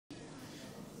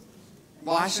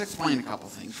Well, I should explain a couple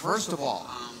things. First of all,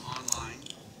 online.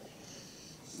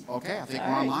 Okay, I think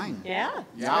we're online. Yeah.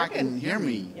 Yeah, I can hear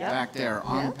me back there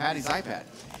on Yep. Patty's iPad.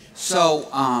 So,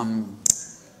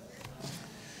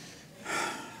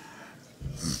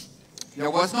 there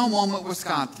was no moment with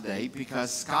Scott today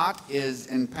because Scott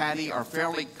and Patty are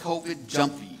fairly COVID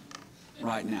jumpy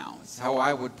right now. That's how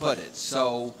I would put it.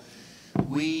 So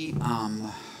we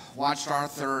watched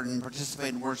Arthur and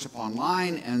participated in worship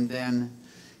online, and then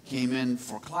came in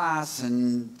for class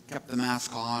and kept the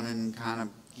mask on and kind of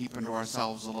keeping to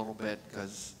ourselves a little bit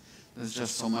because there's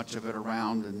just so much of it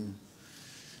around, and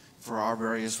for our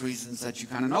various reasons that you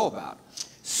kind of know about.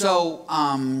 So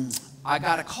I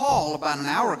got a call about an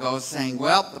hour ago saying,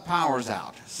 well, the power's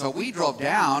out. So we drove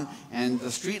down, and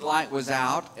the street light was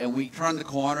out, and we turned the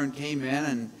corner and came in,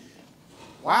 and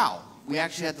wow, we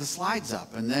actually had the slides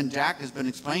up. And then Jack has been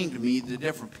explaining to me the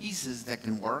different pieces that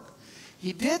can work.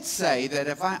 He did say that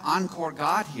if Encore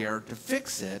got here to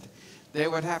fix it, they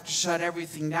would have to shut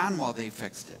everything down while they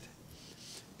fixed it.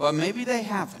 But maybe they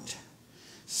haven't.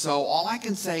 So all I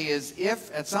can say is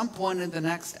if at some point in the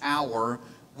next hour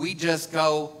we just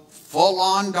go full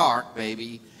on dark,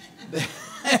 baby,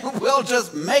 we'll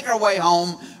just make our way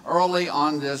home early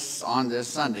on this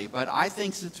Sunday. But I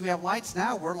think since we have lights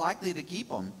now, we're likely to keep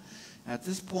them at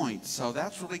this point. So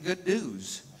that's really good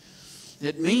news.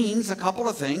 It means a couple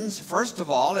of things. First of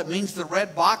all, it means the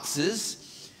red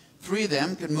boxes, 3 of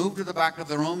them, can move to the back of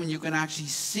the room, and you can actually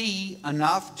see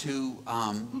enough to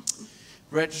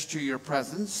register your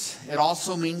presence. It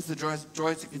also means the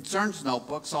Joys and Concerns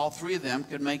notebooks, all 3 of them,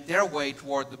 can make their way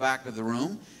toward the back of the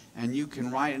room, and you can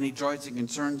write any Joys and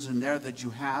Concerns in there that you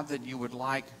have that you would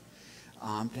like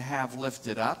to have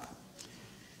lifted up.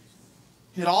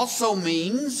 It also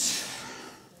means,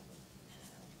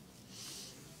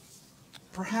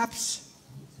 perhaps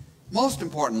most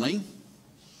importantly,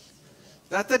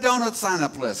 that the donut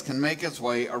sign-up list can make its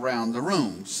way around the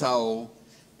room. So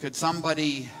could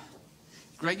somebody,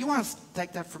 Greg, you want to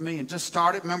take that from me and just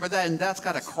start it? Remember that? And that's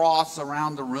got a cross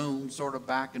around the room, sort of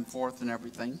back and forth and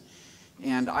everything.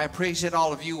 And I appreciate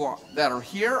all of you that are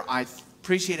here. I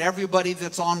appreciate everybody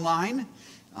that's online.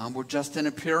 We're just in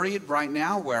a period right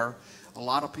now where a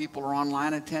lot of people are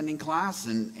online attending class,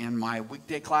 and my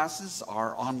weekday classes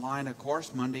are online, of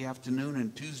course, Monday afternoon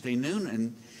and Tuesday noon.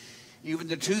 And even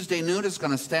the Tuesday noon is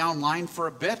going to stay online for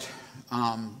a bit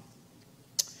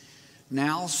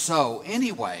now. So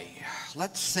anyway,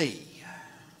 let's see.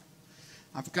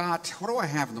 I've got, what do I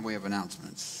have in the way of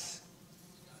announcements?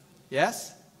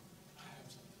 Yes?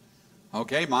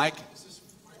 Okay, Mike?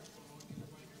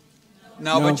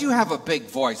 No, but you have a big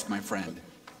voice, my friend.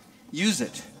 Use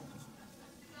it.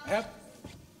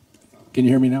 Can you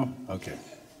hear me now? Okay.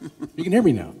 You can hear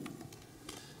me now.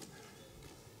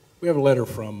 We have a letter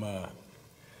from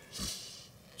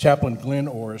Chaplain Glenn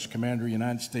Orris, Commander,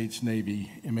 United States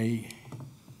Navy,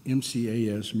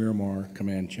 MCAS Miramar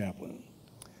Command Chaplain.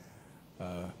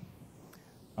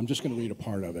 I'm just going to read a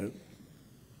part of it.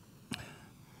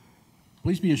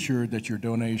 Please be assured that your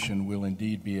donation will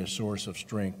indeed be a source of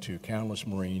strength to countless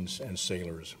Marines and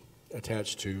sailors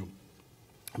attached to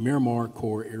Miramar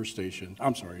Corps Air Station,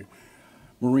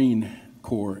 Marine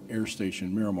Corps Air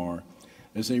Station, Miramar,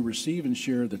 as they receive and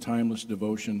share the timeless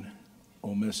devotional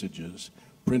messages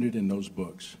printed in those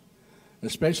books.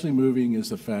 Especially moving is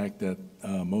the fact that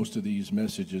most of these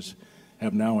messages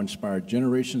have now inspired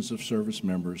generations of service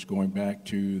members going back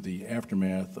to the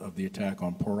aftermath of the attack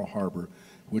on Pearl Harbor,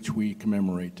 which we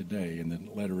commemorate today, and the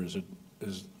letter is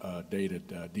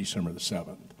dated December the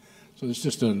 7th. So it's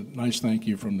just a nice thank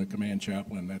you from the command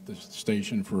chaplain at the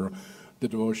station for the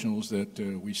devotionals that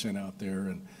we sent out there.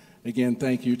 And again,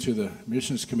 thank you to the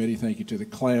missions committee, thank you to the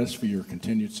class for your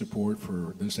continued support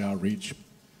for this outreach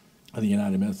of the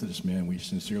United Methodist Men. We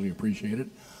sincerely appreciate it.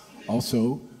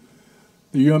 Also,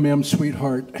 the UMM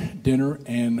Sweetheart Dinner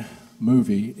and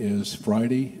Movie is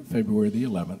Friday, February the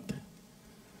 11th.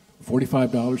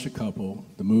 $45 a couple.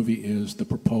 The movie is The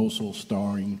Proposal,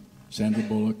 starring Sandra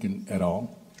Bullock and et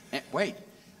al. Wait,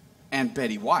 and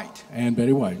Betty White. And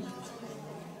Betty White.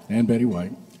 And Betty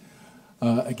White.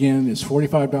 Again, it's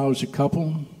 $45 a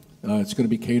couple. It's going to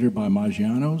be catered by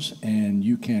Maggiano's, and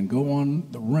you can go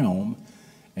on the Realm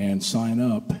and sign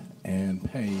up and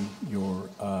pay your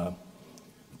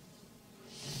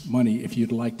money if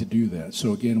you'd like to do that.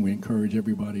 So again, we encourage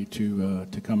everybody to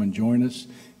come and join us.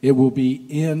 It will be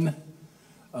in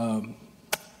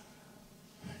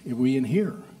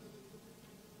here.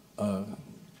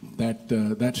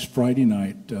 That's Friday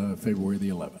night, February the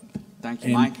 11th. Thank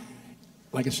you, Mike.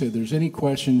 Like I said, if there's any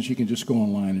questions, you can just go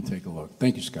online and take a look.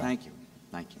 Thank you, Scott. Thank you.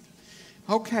 Thank you.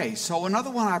 Okay, so another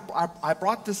one, I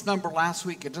brought this number last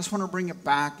week. I just want to bring it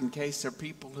back in case there are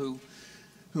people who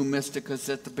missed it, because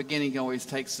at the beginning it always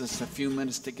takes us a few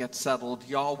minutes to get settled.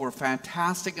 Y'all were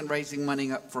fantastic in raising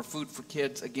money up for Food for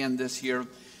Kids again this year.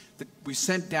 We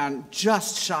sent down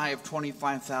just shy of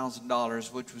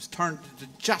 $25,000, which was turned to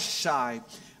just shy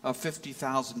of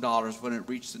 $50,000 when it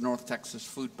reached the North Texas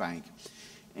Food Bank.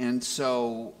 And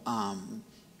so,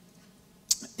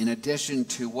 in addition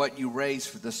to what you raise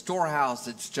for the storehouse,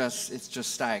 it's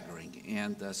just staggering.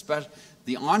 And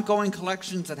the ongoing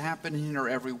collections that happen here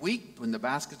every week when the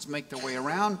baskets make their way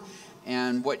around,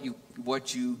 and what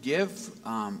you give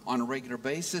on a regular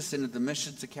basis into the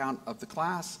missions account of the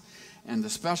class, and the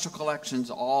special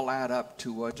collections all add up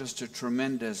to just a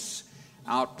tremendous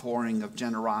outpouring of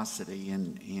generosity,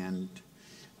 and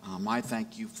I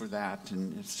thank you for that,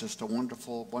 and it's just a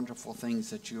wonderful, wonderful things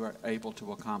that you are able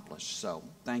to accomplish. So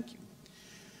thank you.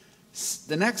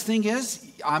 The next thing is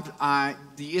the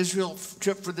Israel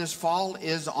trip for this fall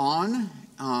is on,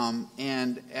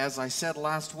 and as I said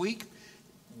last week,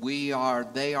 they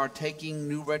are taking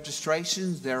new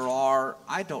registrations. There are,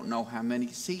 I don't know how many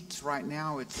seats right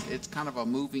now. It's kind of a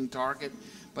moving target,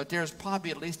 but there's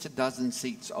probably at least a dozen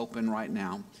seats open right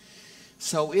now.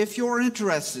 So if you're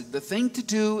interested, the thing to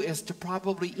do is to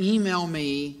probably email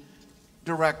me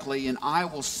directly, and I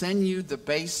will send you the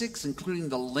basics, including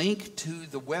the link to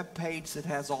the web page that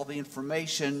has all the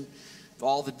information,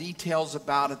 all the details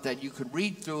about it that you could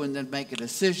read through and then make a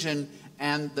decision,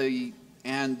 and the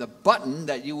button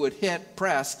that you would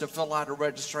press to fill out a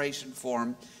registration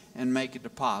form and make a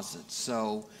deposit.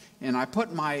 So, and I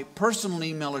put my personal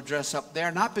email address up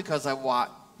there, not because I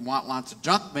want lots of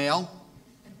junk mail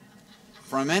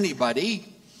from anybody,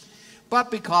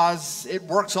 but because it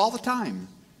works all the time,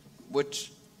 which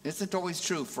isn't always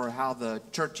true for how the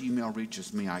church email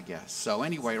reaches me, I guess. So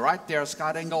anyway, right there,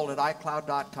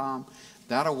 scottingold@icloud.com.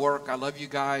 That'll work. I love you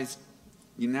guys.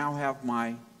 You now have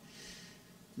my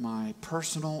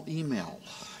personal email.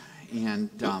 And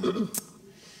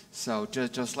so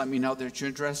just let me know that you're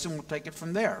interested, and we'll take it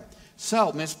from there.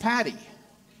 So, Miss Patty,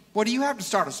 what do you have to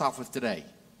start us off with today?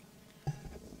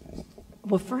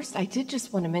 Well, first, I did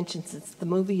just want to mention, since the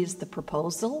movie is The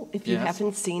Proposal, if you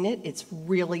haven't seen it, it's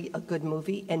really a good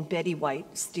movie, and Betty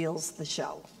White steals the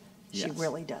show. She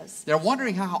really does. They're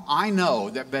wondering how I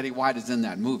know that Betty White is in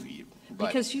that movie.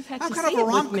 Because you've had to see it with me. I'm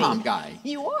kind of a rom-com guy.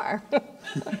 You are.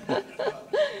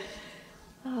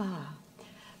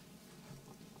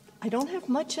 I don't have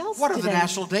much else today. What are the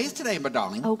national days today, my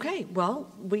darling? Okay,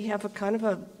 well, we have a kind of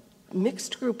a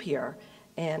mixed group here.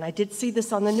 And I did see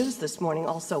this on the news this morning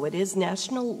also. It is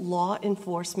National Law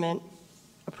Enforcement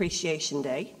Appreciation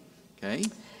Day. Okay.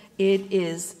 It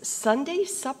is Sunday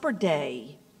Supper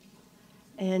Day.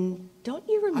 And don't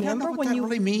you remember I don't know what that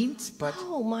really means, but...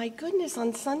 Oh, my goodness.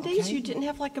 On Sundays, you didn't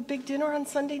have like a big dinner on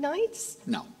Sunday nights?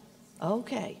 No.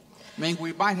 Okay. I mean,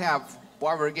 we might have,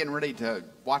 while we're getting ready to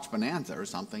watch Bonanza or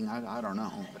something. I don't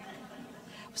know.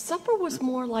 Supper was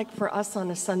more like for us on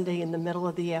a Sunday in the middle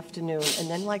of the afternoon, and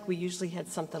then like we usually had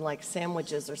something like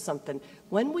sandwiches or something.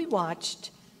 When we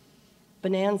watched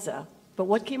Bonanza, but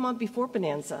what came on before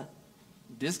Bonanza?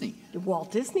 Disney.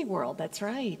 Walt Disney World, that's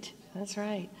right. That's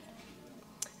right.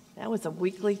 That was a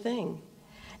weekly thing.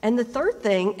 And the third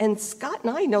thing, and Scott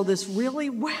and I know this really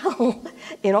well,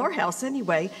 in our house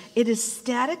anyway, it is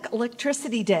Static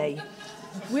Electricity Day.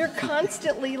 We're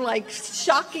constantly like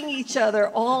shocking each other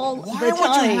all the time. Why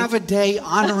would you have a day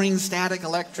honoring static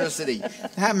electricity?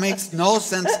 That makes no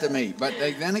sense to me. But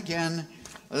then again,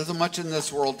 there's much in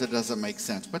this world that doesn't make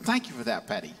sense. But thank you for that,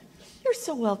 Patty. You're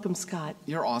so welcome, Scott.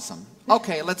 You're awesome.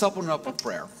 Okay, let's open it up with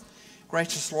prayer.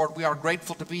 Gracious Lord, we are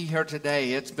grateful to be here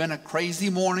today. It's been a crazy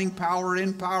morning, power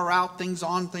in, power out, things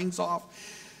on, things off.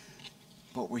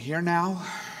 But we're here now.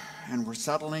 And we're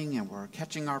settling, and we're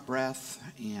catching our breath,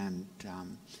 and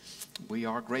we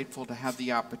are grateful to have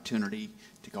the opportunity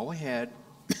to go ahead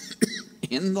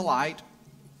in the light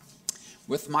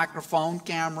with microphone,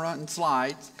 camera, and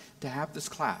slides to have this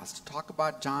class, to talk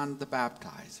about John the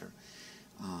Baptizer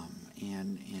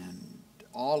and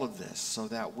all of this, so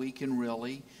that we can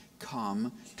really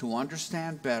come to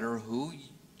understand better who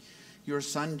your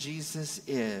son Jesus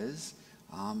is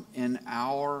in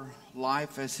our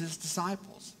life as his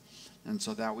disciples. And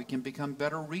so that we can become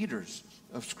better readers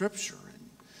of Scripture, and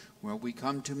where we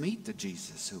come to meet the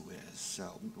Jesus who is.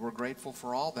 So we're grateful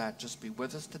for all that. Just be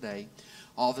with us today.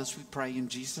 All this we pray in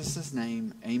Jesus'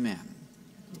 name. Amen.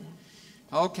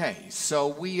 Okay, so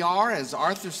we are, as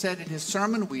Arthur said in his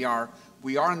sermon, we are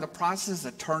in the process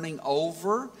of turning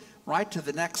over, right, to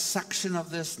the next section of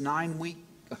this 9-week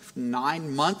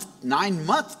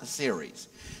 9-month series.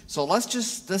 So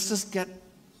this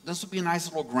will be a nice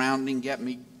little grounding, get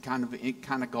me kind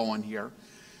of going here.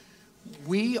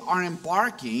 We are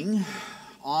embarking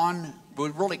on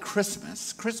really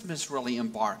Christmas. Christmas really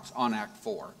embarks on Act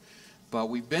 4. But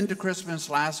we've been to Christmas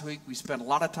last week. We spent a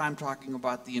lot of time talking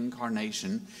about the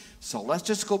incarnation. So let's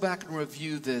just go back and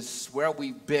review this, where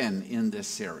we've been in this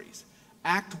series.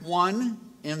 Act 1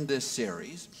 in this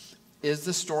series is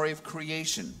the story of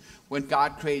creation, when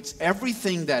God creates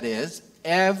everything that is.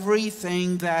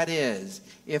 Everything that is.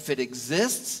 If it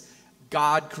exists,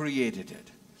 God created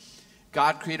it.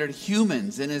 God created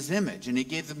humans in his image, and he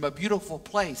gave them a beautiful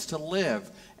place to live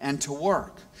and to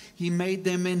work. He made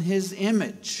them in his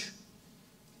image.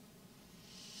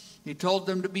 He told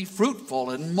them to be fruitful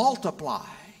and multiply.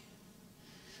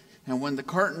 And when the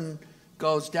curtain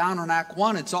goes down on Act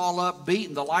 1, it's all upbeat,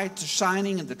 and the lights are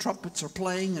shining, and the trumpets are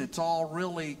playing, and it's all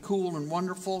really cool and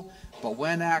wonderful. But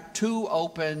when Act 2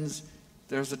 opens,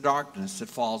 there's a darkness that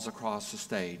falls across the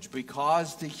stage,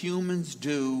 because the humans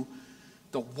do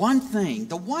the one thing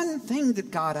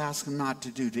that God asked them not to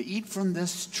do, to eat from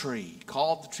this tree,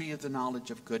 called the tree of the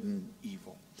knowledge of good and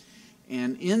evil.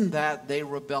 And in that, they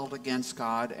rebelled against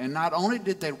God. And not only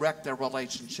did they wreck their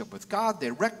relationship with God,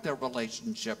 they wrecked their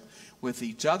relationship with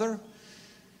each other.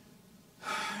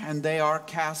 And they are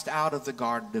cast out of the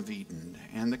Garden of Eden.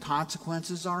 And the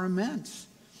consequences are immense.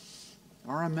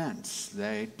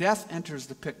 Death enters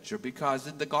the picture, because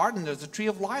in the garden there's a tree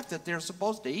of life that they're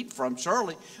supposed to eat from,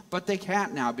 surely, but they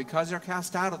can't now because they're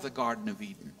cast out of the Garden of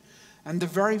Eden. And the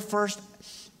very first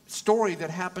story that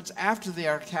happens after they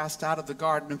are cast out of the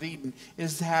Garden of Eden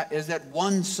is that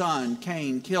one son,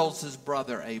 Cain, kills his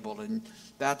brother Abel, and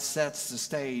that sets the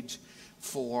stage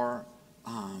for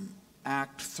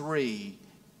Act 3,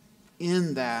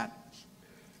 in that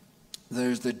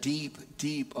there's the deep,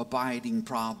 deep abiding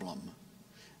problem.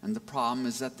 And the problem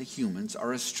is that the humans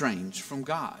are estranged from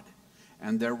God,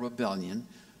 and their rebellion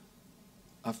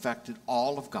affected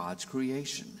all of God's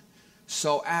creation.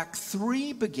 So Act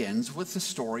 3 begins with the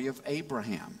story of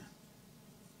Abraham,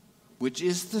 which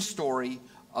is the story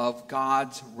of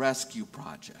God's rescue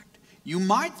project. You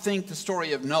might think the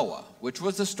story of Noah, which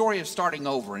was the story of starting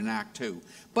over in Act 2,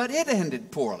 but it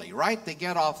ended poorly, right? They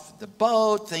get off the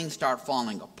boat, things start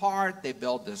falling apart, they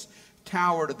build this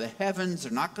tower to the heavens.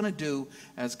 They're not going to do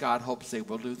as God hopes they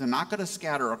will do. They're not going to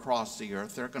scatter across the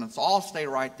earth. They're going to all stay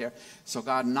right there. So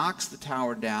God knocks the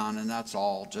tower down, and that's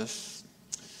all just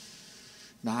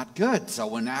not good. So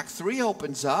when Act 3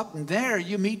 opens up, and there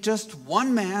you meet just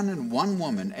one man and one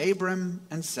woman, Abram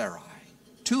and Sarai.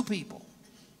 2 people.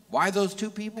 Why those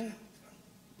 2 people?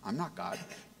 I'm not God.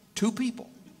 2 people.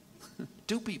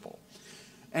 2 people.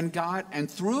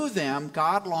 And through them,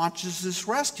 God launches this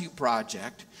rescue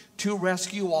project to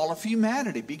rescue all of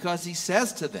humanity, because he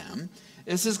says to them,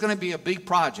 this is going to be a big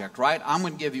project, right? I'm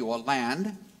going to give you a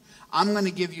land. I'm going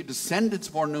to give you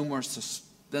descendants more numerous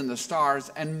than the stars.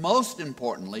 And most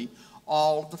importantly,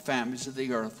 all the families of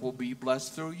the earth will be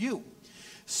blessed through you.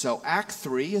 So Act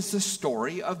 3 is the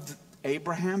story of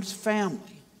Abraham's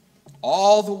family,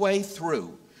 all the way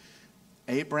through.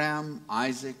 Abraham,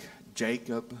 Isaac,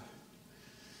 Jacob,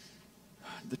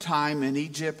 the time in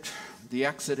Egypt, the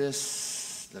Exodus,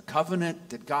 the covenant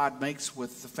that God makes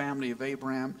with the family of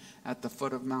Abraham at the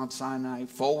foot of Mount Sinai,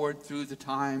 forward through the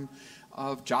time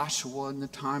of Joshua and the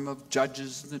time of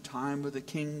Judges and the time of the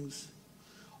kings,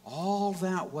 all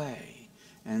that way.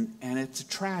 And it's a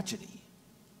tragedy.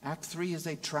 Act 3 is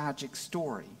a tragic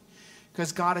story,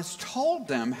 because God has told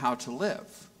them how to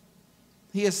live.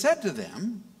 He has said to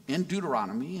them in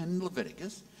Deuteronomy and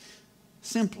Leviticus,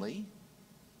 simply,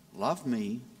 love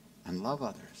me and love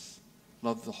others.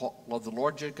 Love the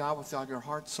Lord your God with all your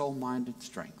heart, soul, mind, and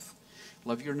strength.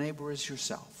 Love your neighbor as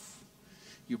yourself.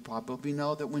 You probably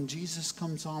know that when Jesus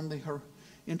comes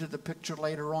into the picture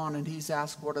later on, and he's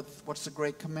asked what's the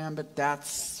great commandment,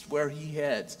 that's where he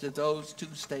heads, to those 2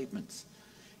 statements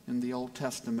in the Old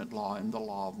Testament law, in the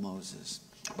law of Moses.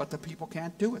 But the people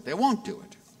can't do it. They won't do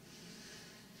it.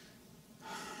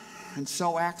 And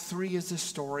so Act 3 is a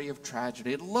story of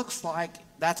tragedy. It looks like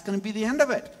that's going to be the end of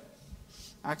it.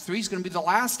 Act 3 is going to be the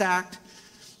last act.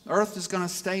 Earth is going to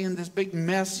stay in this big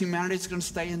mess. Humanity is going to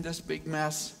stay in this big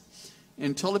mess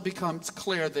until it becomes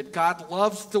clear that God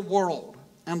loves the world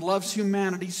and loves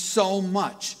humanity so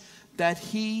much that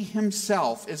he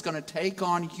himself is going to take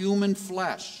on human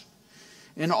flesh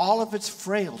in all of its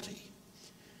frailty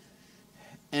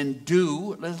and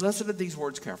do, listen to these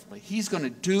words carefully, he's going to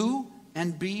do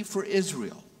and be for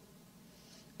Israel.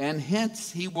 And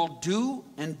hence he will do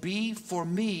and be for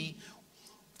me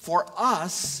for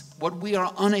us what we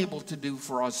are unable to do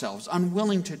for ourselves,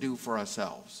 unwilling to do for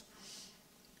ourselves.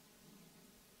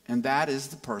 And that is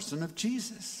the person of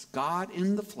Jesus, God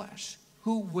in the flesh,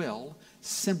 who will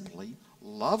simply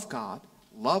love God,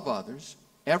 love others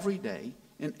every day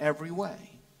in every way.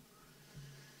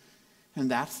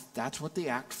 And that's what the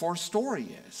Act 4 story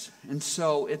is. And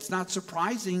so it's not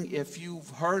surprising if you've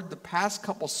heard the past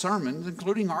couple sermons,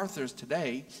 including Arthur's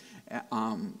today,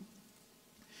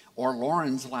 or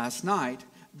Lauren's last night,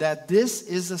 that this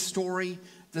is a story.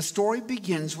 The story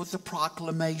begins with the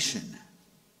proclamation.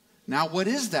 Now, what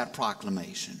is that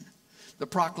proclamation? The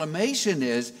proclamation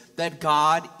is that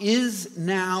God is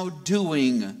now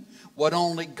doing what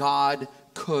only God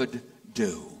could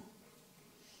do.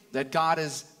 That God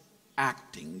is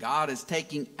acting. God is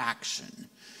taking action.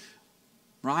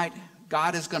 Right?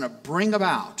 God is going to bring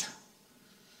about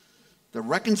the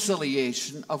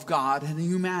reconciliation of God and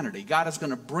humanity. God is going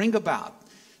to bring about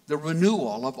the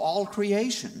renewal of all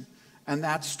creation. And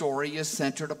that story is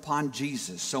centered upon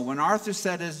Jesus. So when Arthur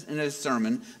said in his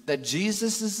sermon that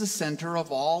Jesus is the center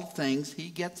of all things, he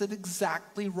gets it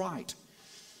exactly right.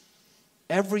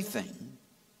 Everything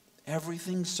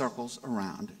circles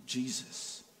around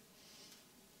Jesus,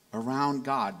 around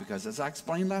God. Because as I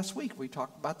explained last week, we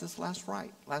talked about this last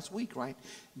week, right?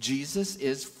 Jesus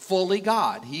is fully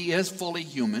God. He is fully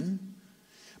human,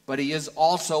 but he is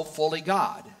also fully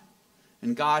God.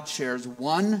 And God shares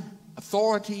one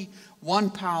authority, one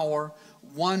power,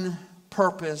 one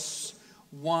purpose,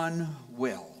 one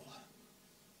will.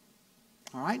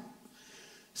 All right?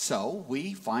 So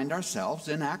we find ourselves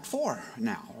in Act 4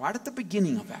 now, right at the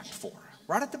beginning of Act 4,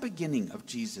 right at the beginning of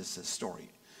Jesus' story.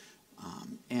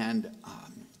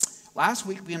 Last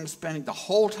week we ended up spending the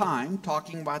whole time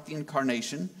talking about the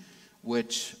incarnation,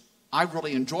 which I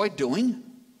really enjoyed doing.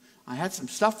 I had some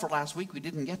stuff for last week we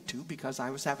didn't get to because I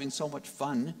was having so much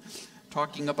fun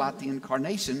talking about the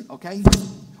incarnation, okay?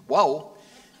 Whoa.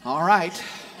 All right.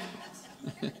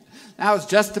 That was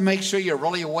just to make sure you're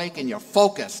really awake and you're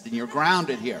focused and you're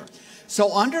grounded here.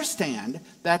 So understand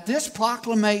that this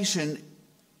proclamation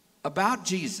about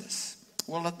Jesus,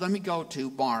 well, let me go to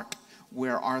Mark,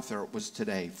 where Arthur was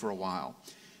today for a while.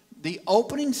 The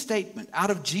opening statement out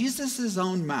of Jesus'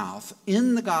 own mouth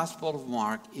in the Gospel of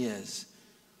Mark is,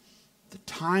 the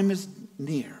time is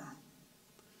near.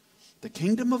 The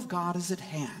kingdom of God is at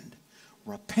hand.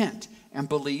 Repent and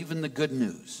believe in the good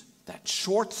news. That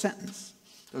short sentence.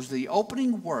 Those are the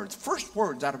opening words, first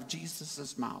words out of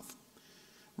Jesus' mouth.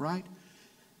 Right?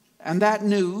 And that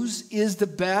news is the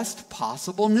best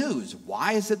possible news.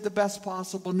 Why is it the best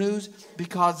possible news?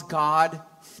 Because God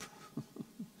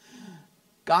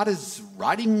is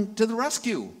riding to the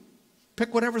rescue.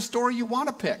 Pick whatever story you want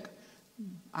to pick.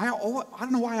 I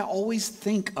don't know why I always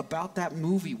think about that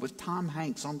movie with Tom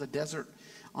Hanks on the desert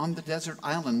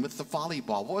island with the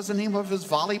volleyball. What was the name of his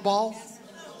volleyball?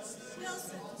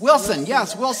 Wilson,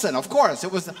 yes, Wilson, of course.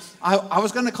 It was. I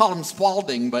was going to call him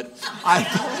Spalding, but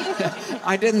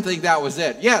I didn't think that was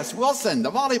it. Yes, Wilson, the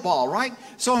volleyball, right?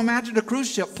 So imagine a cruise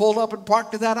ship pulled up and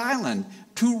parked to that island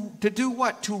to do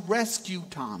what? To rescue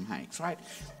Tom Hanks, right?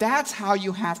 That's how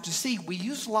you have to see. We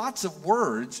use lots of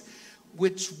words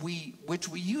which we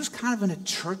use kind of in a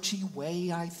churchy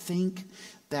way, I think,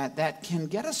 that can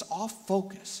get us off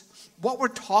focus. What we're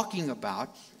talking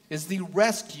about is the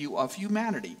rescue of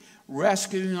humanity.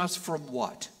 Rescuing us from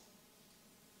what?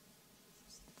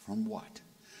 From what?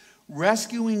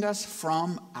 Rescuing us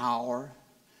from our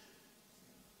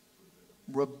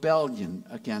rebellion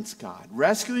against God.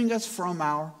 Rescuing us from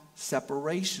our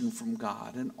separation from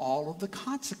God and all of the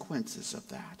consequences of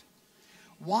that.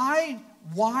 Why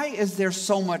is there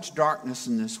so much darkness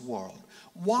in this world?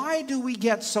 Why do we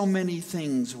get so many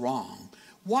things wrong?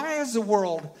 Why is the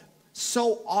world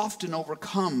so often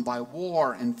overcome by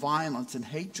war and violence and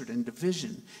hatred and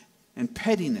division and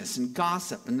pettiness and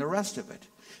gossip and the rest of it?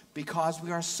 Because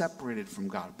we are separated from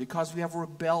God, because we have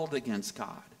rebelled against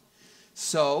God.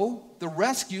 So the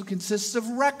rescue consists of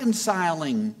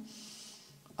reconciling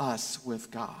us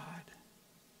with God.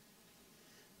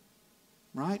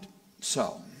 Right?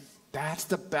 So that's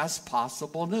the best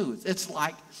possible news.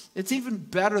 It's even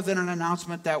better than an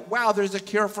announcement that, wow, there's a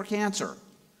cure for cancer.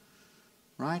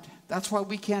 Right? That's why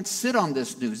we can't sit on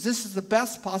this news. This is the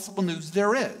best possible news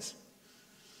there is.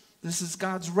 This is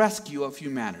God's rescue of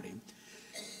humanity.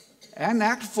 And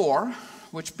Act 4,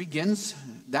 which begins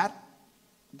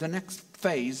the next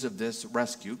phase of this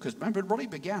rescue, because remember, it really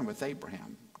began with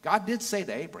Abraham. God did say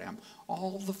to Abraham,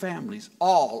 all the families,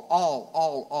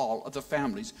 all of the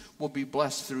families will be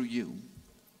blessed through you.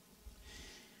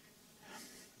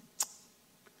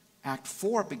 Act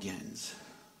 4 begins,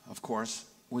 of course,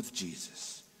 with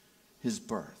Jesus. his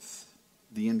birth,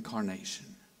 the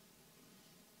incarnation,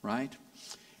 right?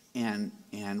 And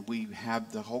we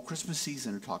have the whole Christmas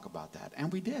season to talk about that,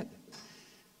 and we did.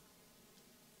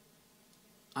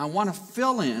 I want to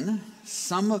fill in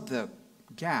some of the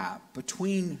gap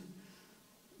between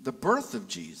the birth of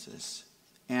Jesus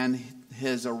and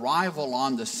his arrival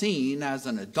on the scene as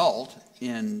an adult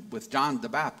with John the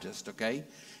Baptist, okay?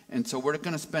 And so we're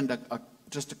going to spend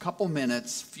just a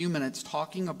few minutes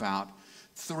talking about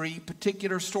 3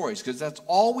 particular stories, because that's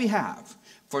all we have.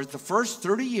 For the first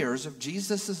 30 years of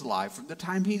Jesus' life, from the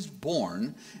time he's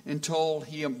born until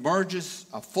he emerges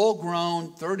a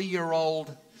full-grown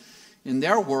 30-year-old, in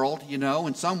their world,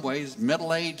 in some ways,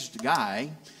 middle-aged guy,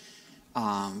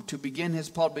 to begin his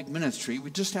public ministry.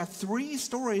 We just have 3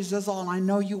 stories, that's all. I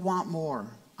know you want more.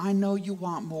 I know you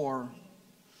want more.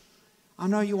 I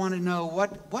know you want to know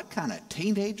what kind of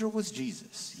teenager was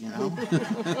Jesus,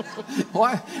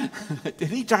 What? Did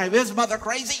he drive his mother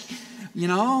crazy?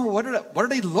 What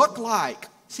did he look like?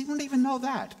 See, we don't even know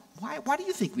that. Why do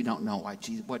you think we don't know what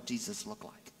Jesus looked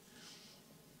like?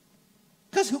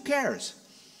 Because who cares?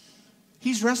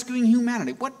 He's rescuing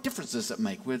humanity. What difference does it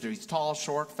make whether he's tall,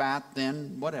 short, fat,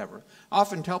 thin, whatever? I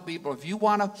often tell people, if you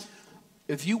want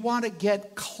to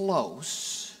get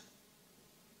close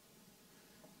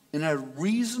in a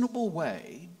reasonable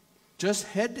way, just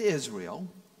head to Israel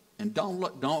and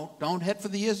don't head for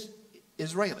the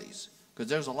Israelis, because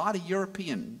there's a lot of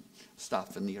European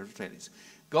stuff in the Israelis.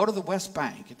 Go to the West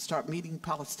Bank and start meeting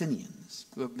Palestinians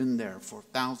who have been there for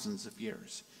thousands of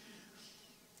years.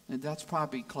 And that's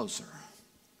probably closer.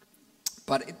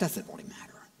 But it doesn't really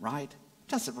matter, right? It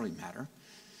doesn't really matter.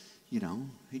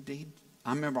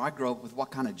 I remember I grew up with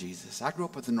what kind of Jesus? I grew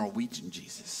up with the Norwegian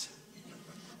Jesus,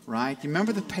 right? You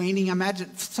remember the painting?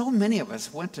 Imagine so many of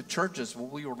us went to churches when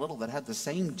we were little that had the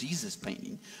same Jesus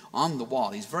painting on the wall.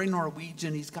 He's very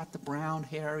Norwegian. He's got the brown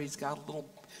hair. He's got a little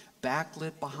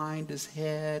backlit behind his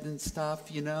head and stuff,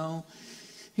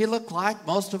 He looked like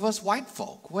most of us white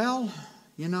folk. Well,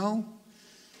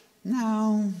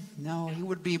 No, he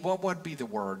would be, what would be the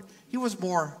word? He was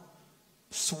more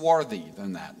swarthy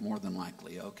than that, more than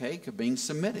likely, okay? Being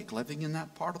Semitic, living in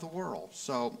that part of the world.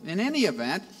 So, in any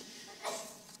event,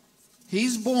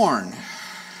 he's born.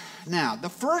 Now, the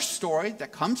first story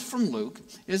that comes from Luke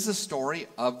is the story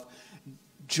of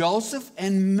Joseph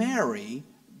and Mary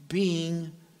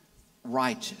being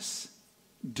righteous,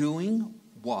 doing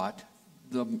what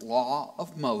the law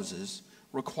of Moses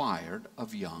required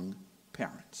of young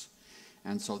parents.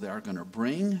 And so they're going to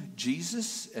bring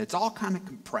Jesus. It's all kind of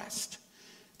compressed.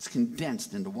 It's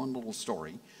condensed into one little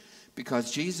story,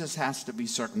 because Jesus has to be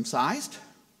circumcised.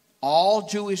 All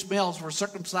Jewish males were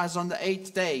circumcised on the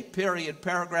 8th day, period,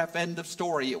 paragraph, end of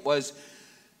story. It was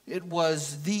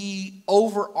the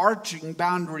overarching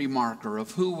boundary marker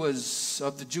of who was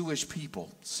of the Jewish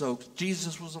people. So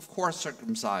Jesus was, of course,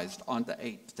 circumcised on the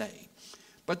 8th day.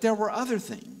 But there were other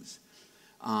things.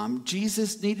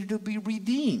 Jesus needed to be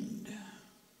redeemed,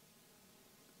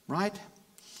 right?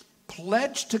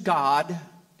 Pledged to God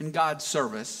in God's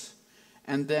service,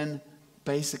 and then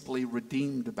basically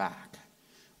redeemed back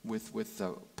with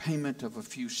the payment of a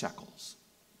few shekels.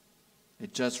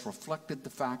 It just reflected the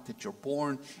fact that you're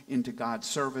born into God's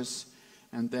service,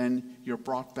 and then you're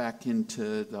brought back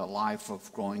into the life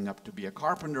of growing up to be a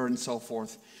carpenter and so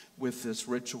forth with this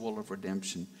ritual of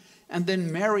redemption. And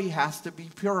then Mary has to be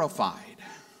purified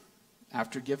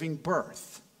after giving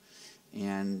birth.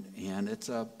 And it's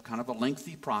a kind of a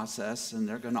lengthy process, and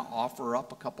they're going to offer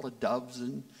up a couple of doves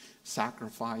and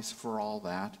sacrifice for all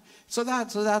that. So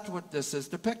that's what this is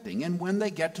depicting. And when they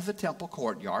get to the temple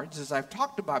courtyards, as I've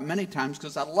talked about many times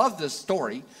because I love this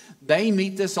story, they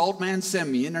meet this old man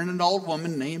Simeon and an old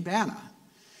woman named Anna.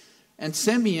 And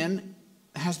Simeon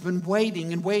has been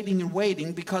waiting and waiting and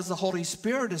waiting because the Holy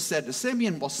Spirit has said to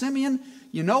Simeon, well, Simeon,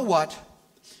 you know what?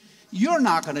 You're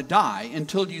not going to die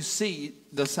until you see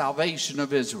the salvation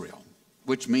of Israel,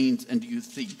 which means, and you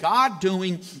see God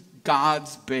doing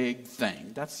God's big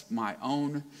thing. That's my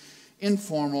own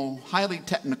informal, highly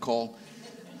technical,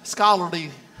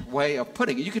 scholarly way of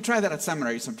putting it. You can try that at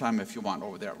seminary sometime if you want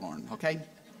over there, Lauren, okay?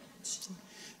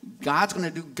 God's going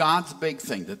to do God's big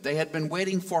thing that they had been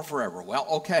waiting for forever. Well,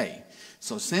 okay.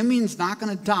 So Simeon's not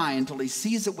going to die until he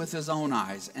sees it with his own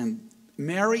eyes. And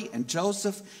Mary and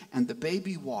Joseph and the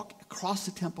baby walk across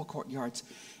the temple courtyards,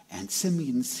 and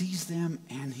Simeon sees them,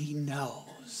 and he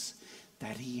knows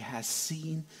that he has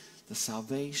seen the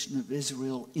salvation of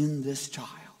Israel in this child.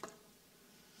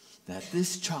 That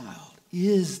this child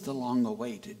is the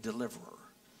long-awaited deliverer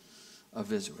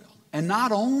of Israel. And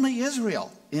not only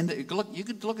Israel. You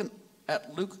could look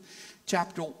at Luke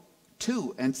chapter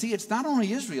too. And see, it's not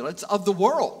only Israel, it's of the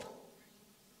world.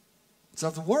 It's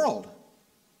of the world.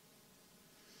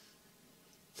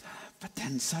 But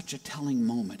then such a telling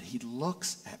moment. He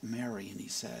looks at Mary and he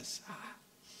says,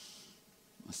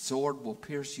 a sword will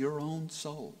pierce your own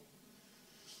soul.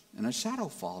 And a shadow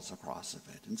falls across of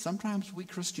it. And sometimes we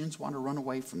Christians want to run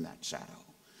away from that shadow.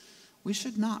 We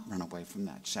should not run away from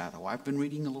that shadow. I've been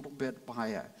reading a little bit by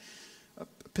a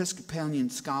Episcopalian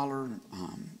scholar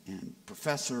and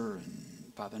professor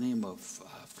and by the name of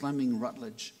Fleming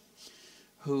Rutledge,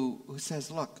 who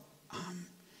says, look,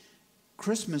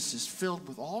 Christmas is filled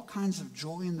with all kinds of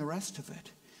joy and the rest of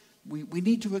it. We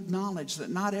need to acknowledge that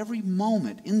not every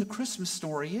moment in the Christmas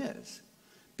story is.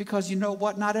 Because you know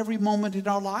what? Not every moment in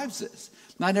our lives is.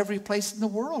 Not every place in the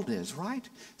world is, right?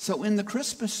 So in the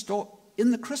Christmas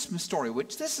story,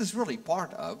 which this is really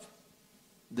part of,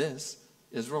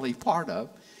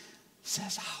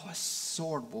 says how a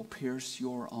sword will pierce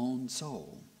your own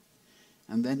soul.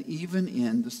 And then even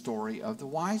in the story of the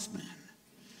wise men,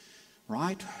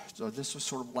 right? So this was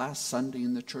sort of last Sunday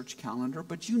in the church calendar,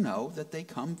 but you know that they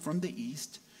come from the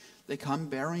east. They come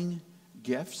bearing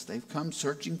gifts. They've come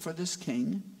searching for this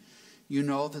king. You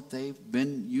know that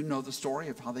you know the story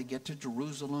of how they get to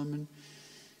Jerusalem and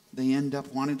they end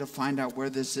up wanting to find out where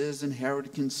this is, and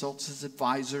Herod consults his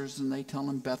advisors and they tell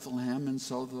him Bethlehem, and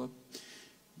so the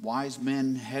wise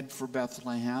men head for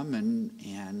Bethlehem,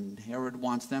 and Herod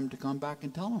wants them to come back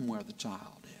and tell him where the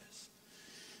child is.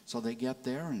 So they get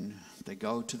there and they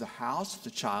go to the house.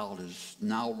 The child is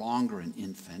no longer an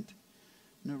infant.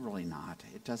 No, really not.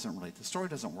 The story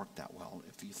doesn't work that well.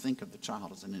 If you think of the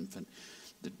child as an infant,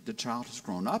 the child has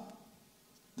grown up.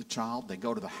 They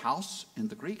go to the house in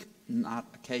the Greek, not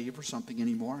a cave or something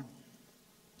anymore.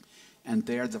 And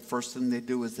there, the first thing they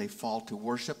do is they fall to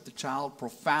worship the child.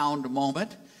 Profound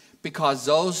moment, because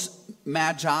those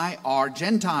magi are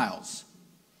Gentiles.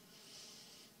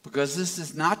 Because this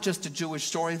is not just a Jewish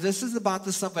story. This is about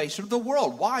the salvation of the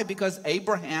world. Why? Because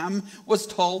Abraham was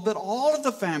told that all of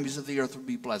the families of the earth would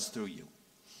be blessed through you.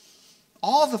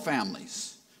 All the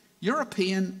families.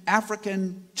 European,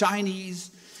 African, Chinese,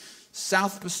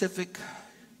 South Pacific,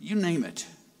 you name it.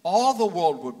 All the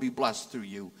world would be blessed through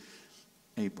you,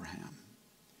 Abraham.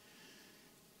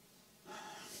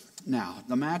 Now,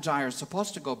 the Magi are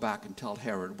supposed to go back and tell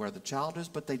Herod where the child is,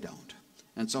 but they don't.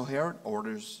 And so Herod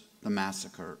orders the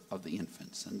massacre of the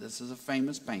infants. And this is a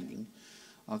famous painting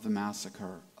of the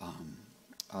massacre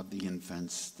of the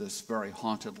infants. This very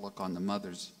haunted look on the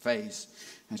mother's face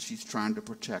as she's trying to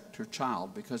protect her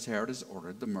child, because Herod has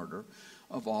ordered the murder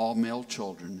of all male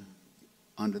children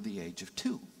under the age of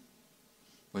 2,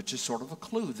 which is sort of a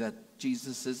clue that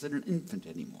Jesus isn't an infant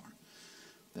anymore,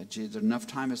 that enough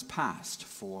time has passed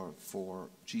for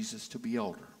Jesus to be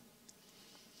older.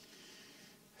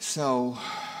 So,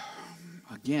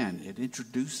 again, it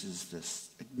introduces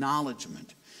this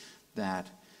acknowledgement that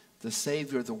the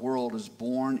Savior of the world is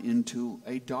born into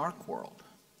a dark world.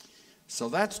 So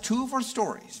that's 2 of our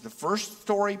stories. The first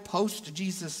story post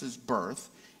Jesus' birth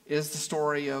is the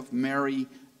story of Mary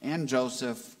and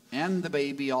Joseph and the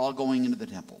baby all going into the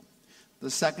temple. The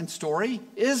second story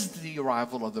is the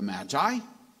arrival of the Magi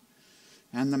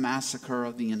and the massacre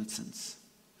of the innocents.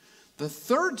 The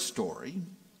third story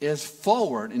is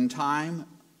forward in time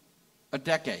a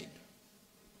decade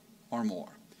or more.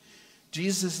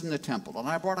 Jesus in the temple. And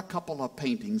I brought a couple of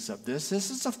paintings of this.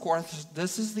 This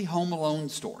is the Home Alone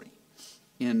story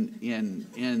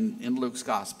in Luke's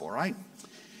gospel, right?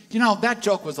 You know, that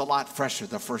joke was a lot fresher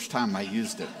the first time I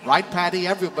used it. Right, Patty?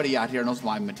 Everybody out here knows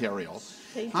my material.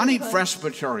 I need fresh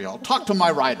material. Talk to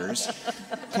my writers.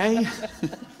 Okay?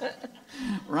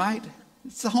 Right?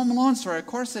 It's the Home Alone story. Of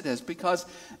course it is. Because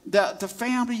the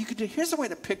family, here's a way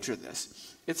to picture this.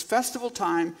 It's festival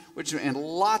time, and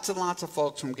lots and lots of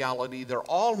folks from Galilee, they're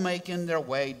all making their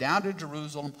way down to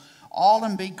Jerusalem, all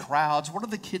in big crowds. What are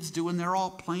the kids doing? They're all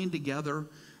playing together,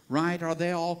 right? Are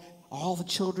they all the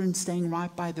children staying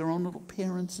right by their own little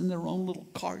parents in their own little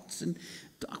carts? And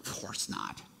of course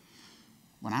not.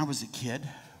 When I was a kid,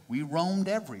 we roamed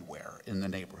everywhere in the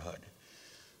neighborhood.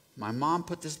 My mom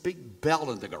put this big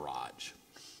bell in the garage,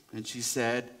 and she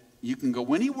said, you can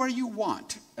go anywhere you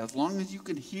want as long as you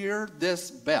can hear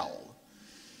this bell.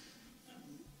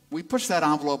 We pushed that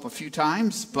envelope a few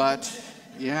times, but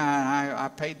yeah, I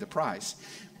paid the price.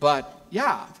 But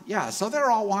yeah, so they're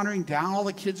all wandering down. All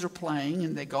the kids are playing,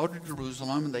 and they go to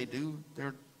Jerusalem, and they do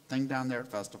their thing down there at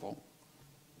festival.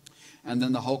 And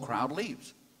then the whole crowd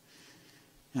leaves.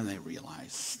 And they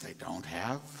realize they don't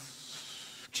have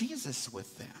Jesus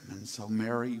with them. And so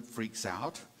Mary freaks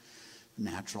out.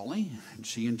 naturally, and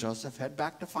she and Joseph head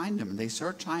back to find him. And they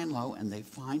search high and low, and they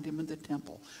find him in the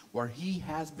temple, where he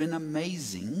has been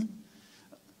amazing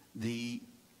the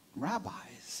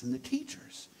rabbis and the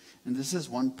teachers. And this is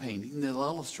one painting that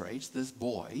illustrates this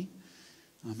boy.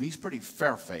 He's pretty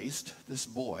fair-faced, this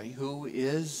boy, who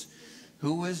is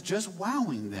just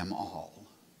wowing them all,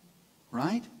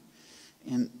 right?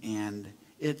 And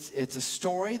it's a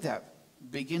story that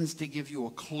begins to give you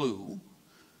a clue,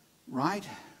 right,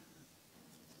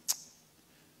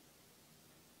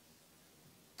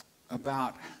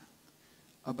 about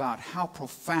how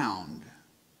profound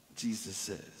Jesus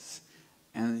is.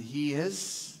 And he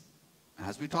is,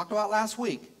 as we talked about last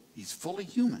week, he's fully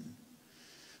human,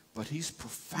 but he's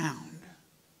profound.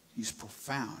 He's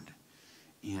profound.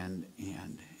 And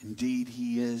indeed,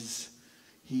 he is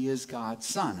God's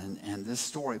son. And this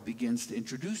story begins to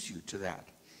introduce you to that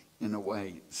in a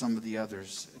way some of the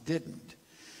others didn't.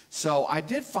 So I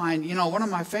did find, one of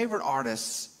my favorite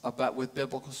artists with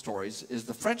biblical stories is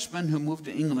the Frenchman who moved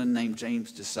to England named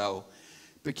James Tissot.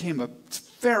 Became a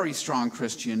very strong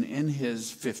Christian in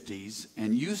his 50s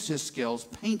and used his skills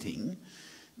painting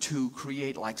to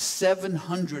create like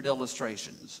 700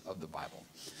 illustrations of the Bible.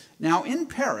 Now, in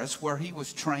Paris, where he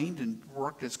was trained and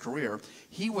worked his career,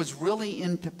 he was really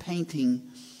into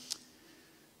painting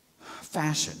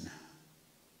fashion.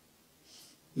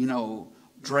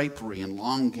 Drapery and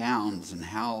long gowns and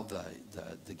how the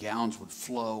gowns would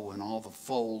flow and all the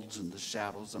folds and the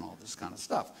shadows and all this kind of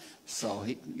stuff. So,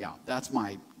 that's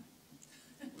what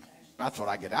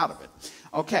I get out of it.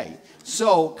 Okay,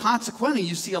 so consequently,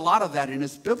 you see a lot of that in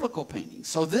his biblical paintings.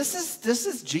 So this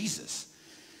is Jesus,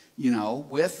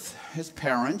 with his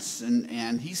parents,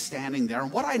 and he's standing there.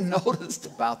 And what I noticed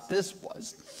about this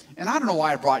was, and I don't know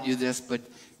why I brought you this, but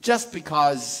just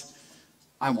because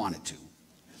I wanted to.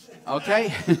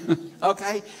 Okay?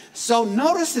 Okay? So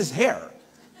notice his hair.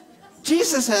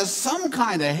 Jesus has some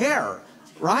kind of hair,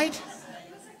 right?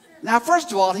 Now,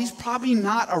 first of all, he's probably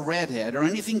not a redhead or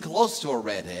anything close to a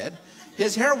redhead.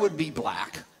 His hair would be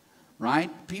black, right?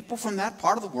 People from that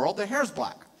part of the world, their hair's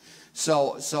black.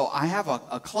 So I have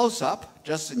a close-up,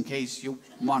 just in case you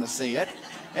want to see it.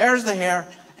 There's the hair,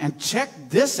 and check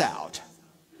this out.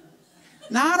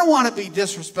 Now, I don't want to be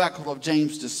disrespectful of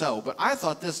James Tissot, but I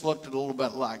thought this looked a little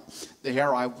bit like the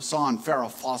hair I saw on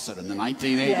Farrah Fawcett in the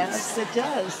 1980s. Yes, it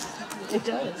does. It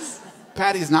does.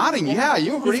 Patty's nodding. Yeah,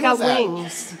 you agree He's got with that.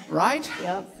 Wings. Right?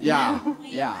 Yep. Yeah.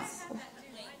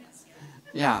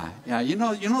 You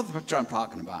know the picture I'm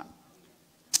talking about.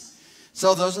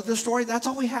 So those are the stories. That's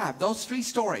all we have. Those three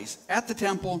stories. At the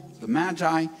temple, the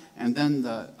Magi, and then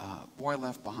the boy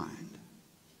left behind.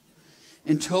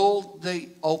 Until the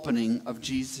opening of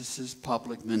Jesus'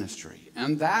 public ministry.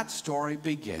 And that story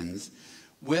begins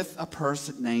with a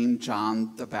person named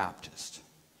John the Baptist.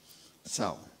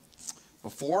 So,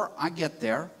 before I get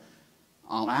there,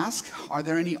 I'll ask, are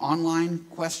there any online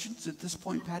questions at this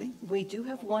point, Patty? We do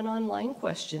have one online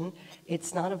question.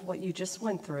 It's not of what you just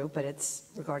went through, but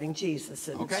it's regarding Jesus.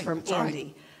 And Okay, it's from that's all right.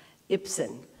 Andy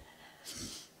Ibsen.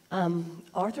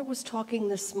 Arthur was talking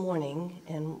this morning,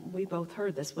 and we both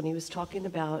heard this, when he was talking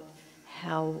about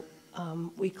how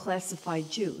we classify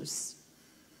Jews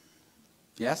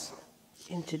Yes?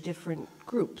 into different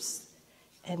groups.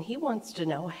 And he wants to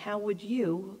know, how would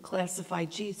you classify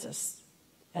Jesus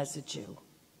as a Jew?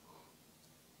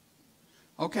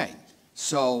 Okay,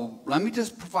 so let me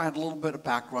just provide a little bit of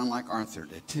background like Arthur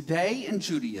did. Today in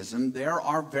Judaism, there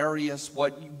are various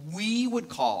what we would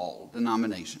call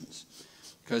denominations.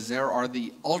 Because there are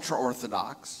the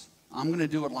ultra-Orthodox. I'm going to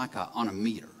do it like on a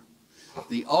meter.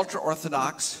 The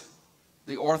ultra-Orthodox,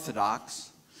 the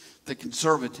Orthodox, the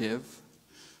conservative,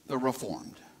 the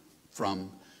Reformed.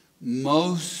 From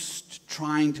most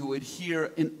trying to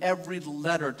adhere in every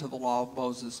letter to the law of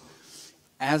Moses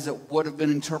as it would have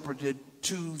been interpreted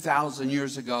 2,000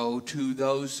 years ago, to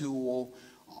those who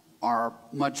are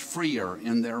much freer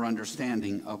in their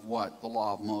understanding of what the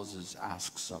law of Moses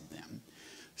asks of them.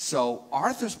 So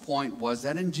Arthur's point was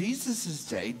that in Jesus'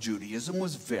 day, Judaism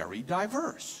was very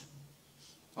diverse.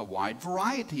 A wide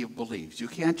variety of beliefs. You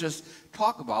can't just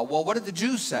talk about, well, what did the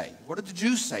Jews say? What did the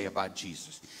Jews say about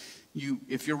Jesus?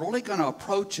 If you're really going to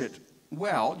approach it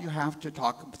well, you have to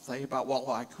say about, well,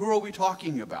 like, who are we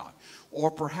talking about?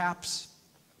 Or perhaps,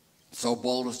 so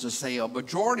bold as to say, a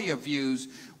majority of views,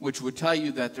 which would tell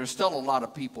you that there's still a lot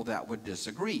of people that would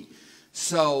disagree.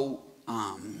 So,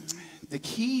 the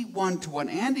key one to what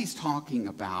Andy's talking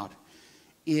about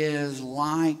is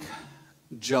like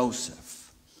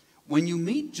Joseph. When you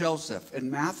meet Joseph in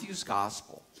Matthew's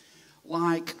gospel,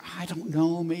 like, I don't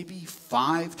know, maybe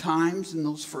 5 times in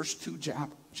those first 2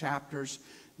 chapters,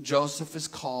 Joseph is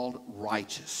called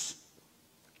righteous.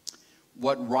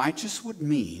 What righteous would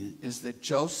mean is that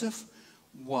Joseph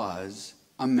was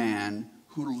a man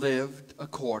who lived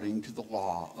according to the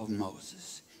law of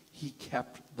Moses. He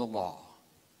kept the law.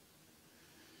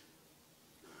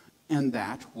 And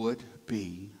that would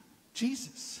be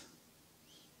Jesus.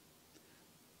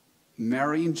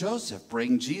 Mary and Joseph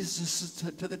bring Jesus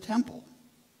to the temple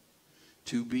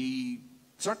to be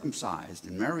circumcised,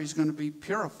 and Mary's going to be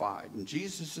purified, and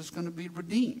Jesus is going to be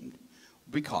redeemed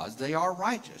because they are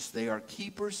righteous. They are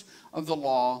keepers of the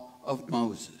law of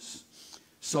Moses.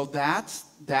 So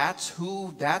that's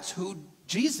who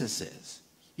Jesus is.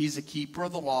 He's a keeper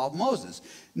of the law of Moses.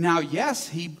 Now, yes,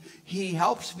 he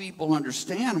helps people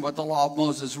understand what the law of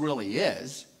Moses really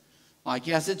is. Like,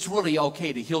 yes, it's really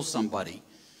okay to heal somebody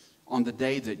on the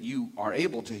day that you are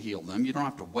able to heal them. You don't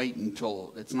have to wait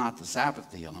until it's not the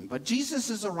Sabbath to heal them. But Jesus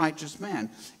is a righteous man.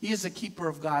 He is a keeper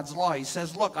of God's law. He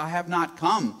says, look, I have not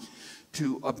come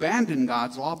to abandon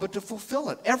God's law, but to fulfill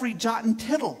it. Every jot and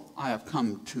tittle I have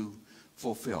come to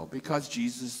fulfill, because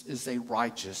Jesus is a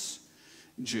righteous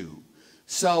Jew.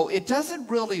 So it doesn't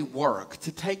really work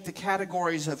to take the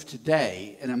categories of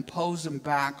today and impose them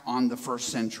back on the first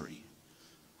century.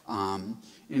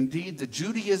 Indeed, the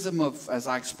Judaism of, as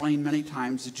I explained many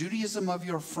times, the Judaism of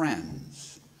your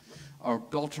friends are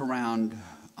built around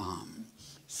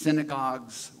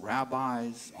synagogues,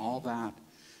 rabbis, all that.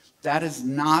 That is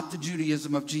not the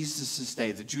Judaism of Jesus'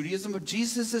 day. The Judaism of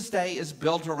Jesus' day is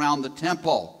built around the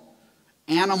temple,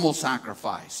 animal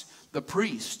sacrifice, the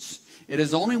priests. It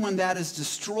is only when that is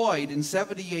destroyed in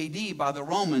 70 AD by the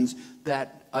Romans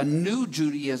that a new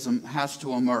Judaism has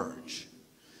to emerge,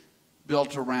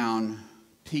 built around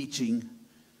teaching,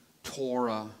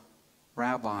 Torah,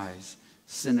 rabbis,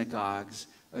 synagogues,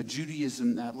 a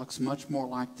Judaism that looks much more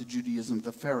like the Judaism of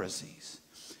the Pharisees,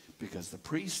 because the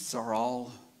priests are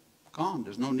all gone.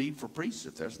 There's no need for priests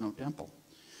if there's no temple.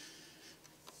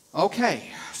 Okay,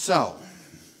 so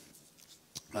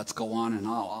let's go on, and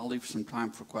I'll leave some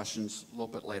time for questions a little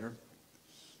bit later.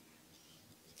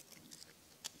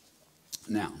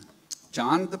 Now,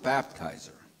 John the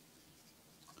Baptizer.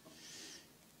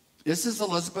 This is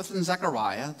Elizabeth and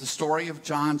Zechariah. The story of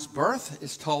John's birth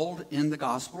is told in the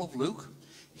Gospel of Luke.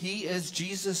 He is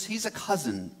Jesus. He's a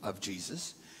cousin of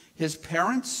Jesus. His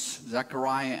parents,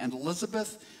 Zechariah and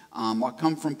Elizabeth,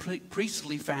 come from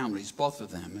priestly families, both of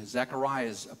them. Zechariah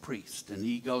is a priest, and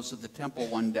he goes to the temple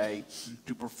one day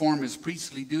to perform his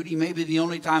priestly duty. Maybe the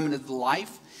only time in his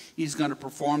life he's going to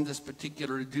perform this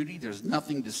particular duty. There's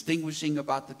nothing distinguishing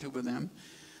about the two of them.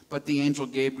 But the angel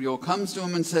Gabriel comes to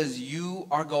him and says, you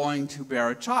are going to bear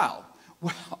a child.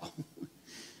 Well,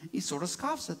 he sort of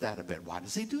scoffs at that a bit. Why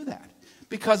does he do that?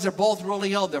 Because they're both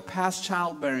really old. They're past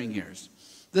childbearing years.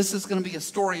 This is going to be a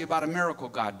story about a miracle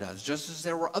God does, just as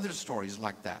there were other stories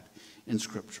like that in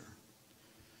Scripture.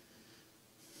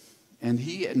 And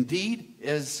he indeed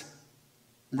is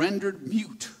rendered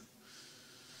mute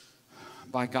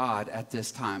by God at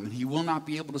this time. And he will not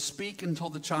be able to speak until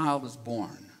the child is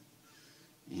born.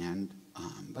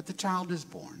 But the child is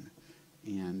born,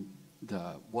 and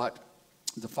what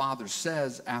the father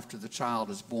says after the child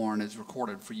is born is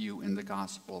recorded for you in the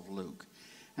Gospel of Luke.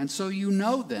 And so you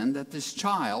know then that this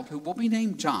child, who will be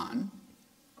named John,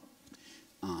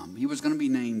 he was going to be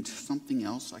named something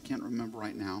else, I can't remember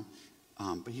right now,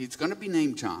 but he's going to be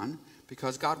named John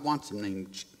because God wants him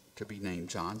to be named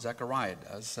John. Zechariah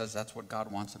says that's what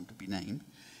God wants him to be named.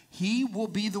 He will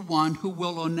be the one who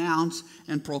will announce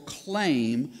and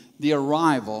proclaim the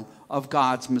arrival of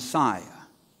God's Messiah,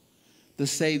 the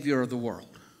Savior of the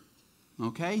world.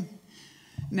 Okay?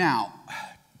 Now,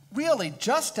 really,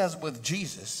 just as with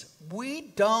Jesus,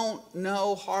 we don't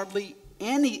know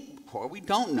anything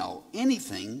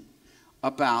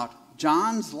about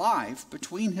John's life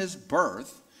between his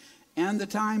birth and the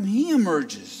time he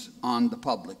emerges on the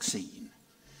public scene,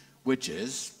 which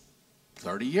is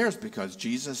 30 years, because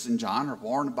Jesus and John are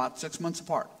born about 6 months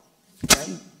apart.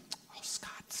 Okay? Oh,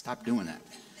 Scott, stop doing that.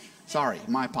 Sorry,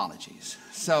 my apologies.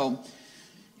 So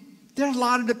there's a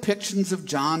lot of depictions of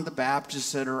John the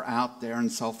Baptist that are out there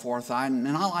and so forth. And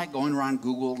I like going around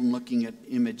Google and looking at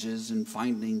images and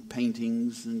finding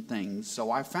paintings and things.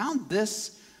 So I found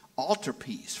this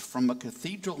altarpiece from a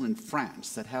cathedral in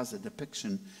France that has a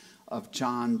depiction of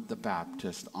John the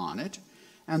Baptist on it.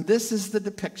 And this is the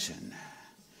depiction.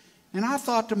 And I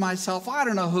thought to myself, I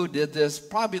don't know who did this,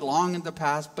 probably long in the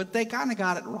past, but they kind of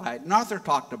got it right. And Arthur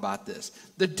talked about this.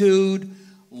 The dude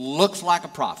looks like a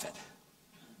prophet,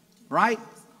 right?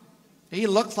 He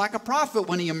looks like a prophet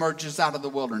when he emerges out of the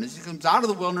wilderness. He comes out of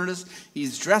the wilderness.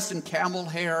 He's dressed in camel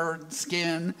hair and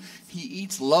skin. He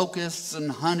eats locusts and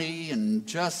honey and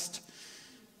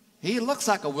he looks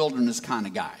like a wilderness kind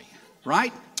of guy,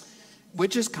 right?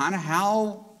 Which is kind of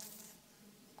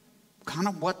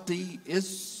what the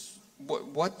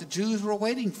Jews were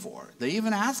waiting for. They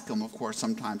even asked him, of course,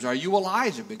 sometimes, "Are you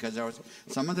Elijah?" Because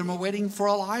some of them were waiting for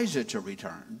Elijah to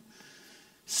return.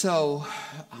 So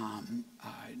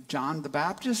John the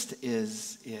Baptist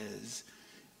is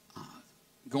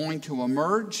going to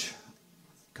emerge,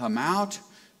 come out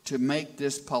to make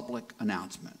this public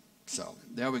announcement. So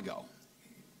there we go.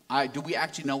 Do we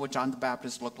actually know what John the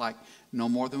Baptist looked like? No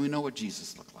more than we know what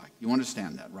Jesus looked like. You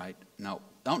understand that, right? No,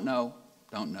 don't know.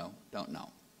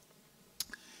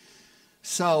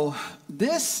 So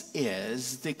this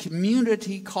is the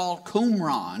community called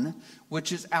Qumran,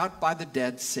 which is out by the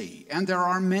Dead Sea. And there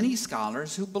are many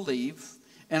scholars who believe,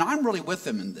 and I'm really with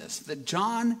them in this, that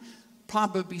John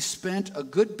probably spent a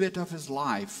good bit of his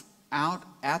life out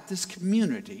at this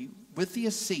community with the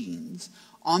Essenes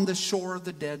on the shore of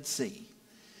the Dead Sea.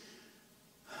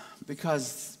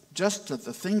 Because just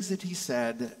the things that he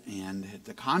said and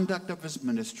the conduct of his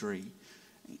ministry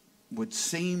would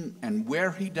seem, and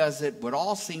where he does it, would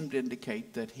all seem to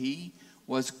indicate that he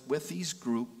was with this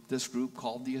group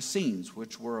called the Essenes,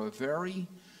 which were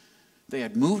they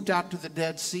had moved out to the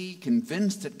Dead Sea,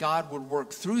 convinced that God would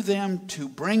work through them to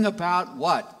bring about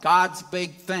what? God's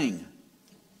big thing.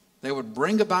 They would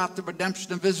bring about the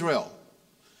redemption of Israel.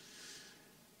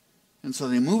 And so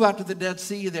they move out to the Dead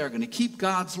Sea. They're going to keep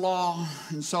God's law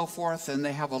and so forth. And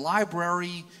they have a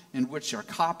library in which they're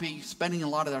spending a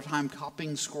lot of their time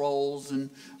copying scrolls and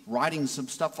writing some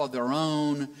stuff of their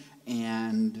own.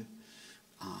 And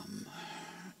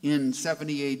in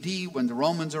 70 AD, when the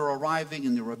Romans are arriving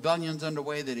and the rebellion's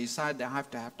underway, they decide they have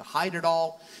to hide it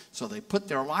all. So they put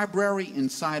their library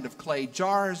inside of clay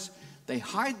jars. They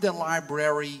hide the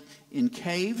library in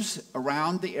caves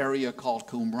around the area called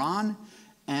Qumran.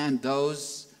 And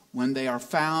those, when they are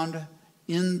found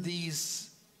in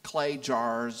these clay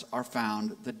jars, are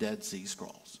found the Dead Sea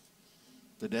Scrolls.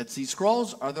 The Dead Sea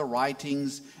Scrolls are the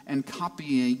writings and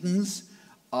copyings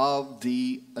of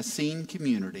the Essene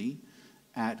community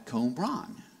at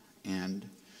Qumran. And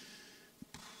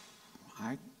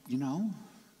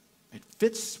it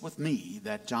fits with me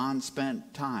that John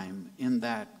spent time in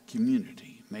that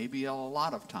community, maybe a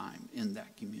lot of time in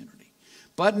that community.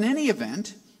 But in any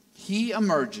event, he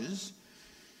emerges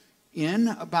in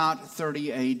about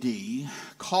 30 AD,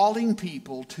 calling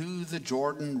people to the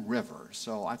Jordan River.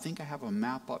 So I think I have a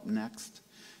map up next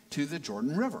to the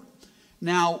Jordan River.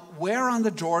 Now, where on the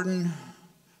Jordan?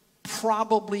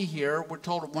 Probably here. We're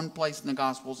told at one place in the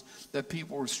Gospels that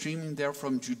people were streaming there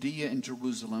from Judea and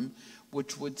Jerusalem,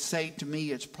 which would say to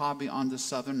me it's probably on the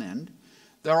southern end.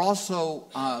 There are also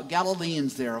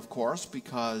Galileans there, of course,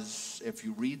 because if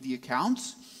you read the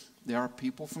accounts, there are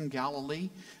people from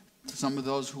Galilee. Some of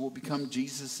those who will become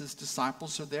Jesus'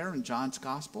 disciples are there in John's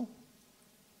Gospel.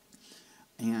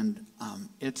 And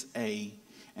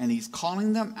he's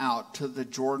calling them out to the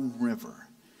Jordan River.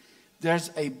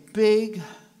 There's a big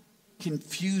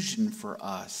confusion for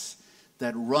us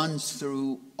that runs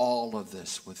through all of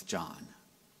this with John.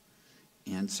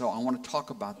 And so I want to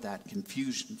talk about that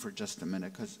confusion for just a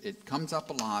minute because it comes up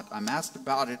a lot. I'm asked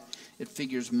about it. It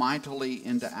figures mightily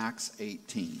into Acts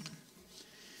 18.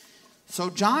 So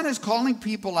John is calling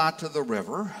people out to the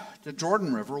river, the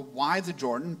Jordan River. Why the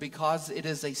Jordan? Because it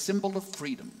is a symbol of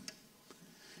freedom.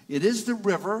 It is the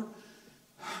river.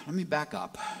 Let me back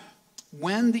up.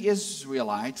 When the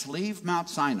Israelites leave Mount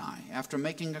Sinai after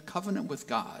making a covenant with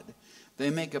God, they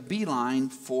make a beeline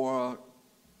for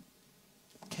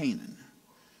Canaan.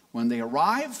 When they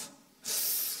arrive,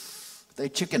 they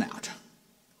chicken out.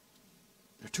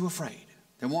 They're too afraid.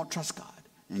 They won't trust God.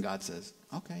 And God says,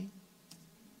 okay,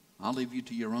 I'll leave you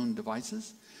to your own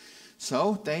devices.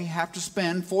 So they have to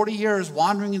spend 40 years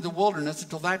wandering in the wilderness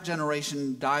until that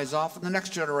generation dies off and the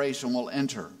next generation will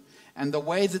enter. And the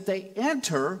way that they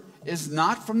enter is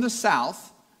not from the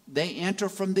south. They enter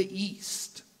from the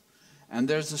east. And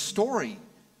there's a story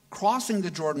crossing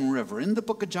the Jordan River in the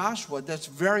book of Joshua that's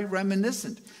very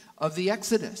reminiscent of the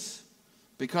Exodus,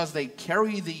 because they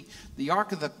carry the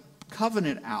Ark of the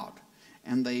Covenant out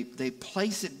and they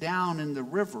place it down in the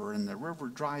river, and the river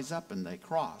dries up and they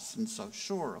cross. And so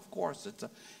sure, of course,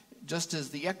 just as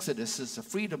the Exodus is a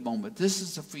freedom moment, this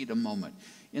is a freedom moment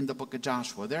in the book of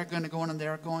Joshua. They're going to go in and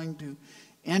they're going to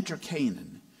enter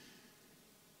Canaan,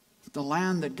 the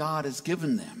land that God has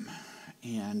given them.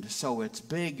 And so it's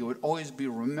big. It would always be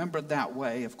remembered that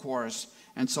way, of course.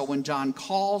 And so when John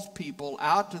calls people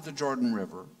out to the Jordan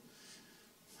River,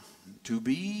 to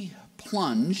be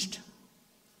plunged,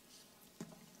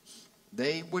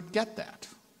 they would get that.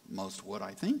 Most would,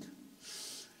 I think.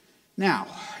 Now,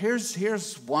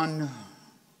 here's one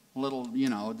little,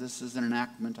 this is an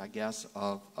enactment, I guess,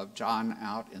 of John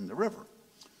out in the river.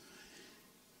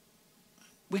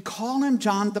 We call him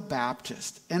John the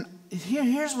Baptist. And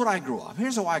here's what I grew up.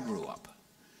 Here's how I grew up.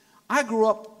 I grew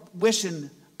up wishing,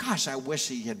 gosh, I wish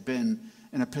he had been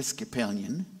an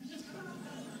Episcopalian.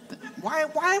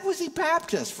 Why was he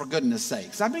Baptist, for goodness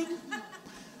sakes? I mean,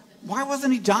 why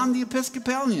wasn't he John the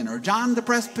Episcopalian or John the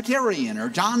Presbyterian or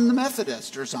John the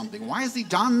Methodist or something? Why is he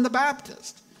John the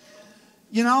Baptist?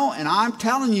 And I'm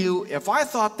telling you, if I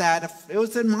thought that, if it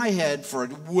was in my head for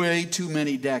way too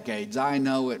many decades, I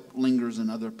know it lingers in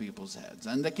other people's heads.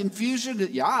 And the confusion,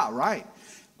 yeah, right.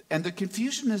 And the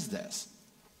confusion is this.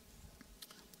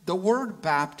 The word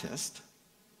Baptist,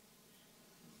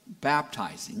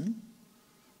 baptizing,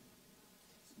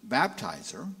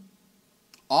 baptizer,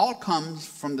 all comes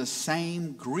from the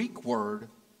same Greek word,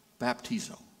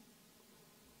 baptizo,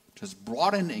 just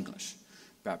brought into English.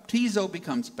 Baptizo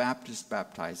becomes Baptist,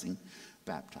 baptizing,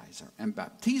 baptizer. And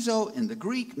baptizo in the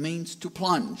Greek means to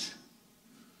plunge.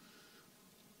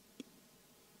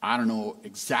 I don't know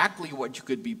exactly what you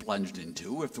could be plunged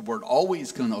into if the word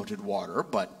always connoted water,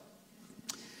 but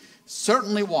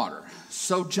certainly water.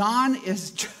 So John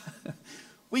is,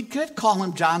 we could call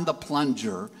him John the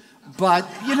Plunger, but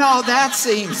that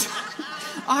seems,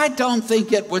 I don't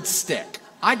think it would stick.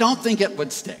 I don't think it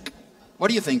would stick. What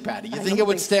do you think, Patty? You think it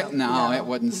would stick? So. No, it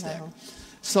wouldn't stick.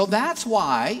 So that's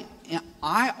why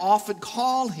I often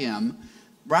call him,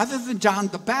 rather than John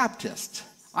the Baptist,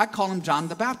 I call him John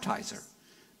the Baptizer,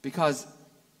 because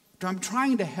I'm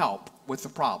trying to help with the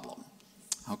problem.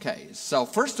 Okay, so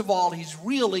first of all, he's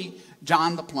really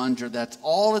John the Plunger. That's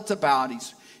all it's about.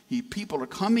 People are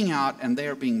coming out and they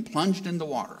are being plunged in the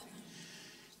water.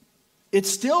 It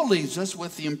still leaves us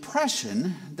with the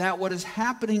impression that what is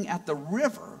happening at the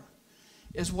river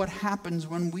is what happens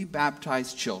when we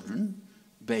baptize children,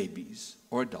 babies,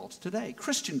 or adults today.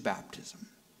 Christian baptism.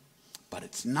 But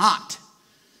it's not.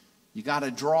 You got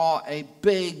to draw a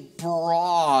big,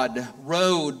 broad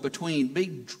road between,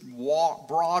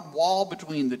 broad wall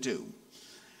between the two.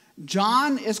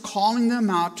 John is calling them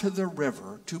out to the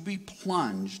river to be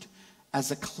plunged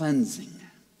as a cleansing.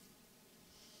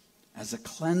 As a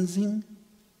cleansing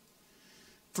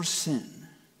for sin.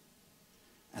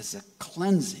 As a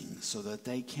cleansing so that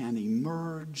they can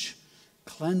emerge,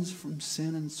 cleanse from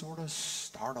sin, and sort of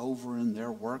start over in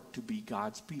their work to be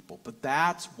God's people. But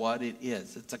that's what it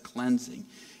is. It's a cleansing.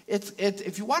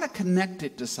 If you want to connect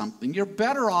it to something, you're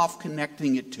better off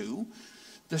connecting it to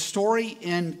the story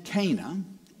in Cana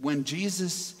when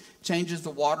Jesus changes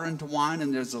the water into wine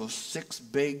and there's those 6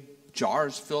 big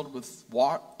jars filled with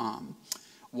water.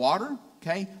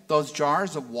 Okay, those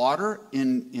jars of water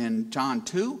in John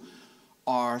 2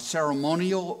 are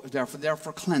ceremonial, they're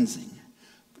for cleansing.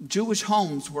 Jewish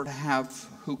homes were to have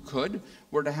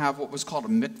what was called a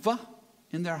mikvah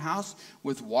in their house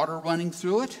with water running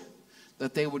through it,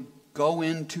 that they would go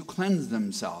in to cleanse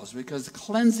themselves, because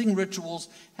cleansing rituals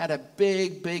had a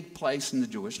big, big place in the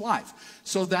Jewish life.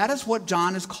 So that is what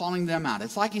John is calling them out.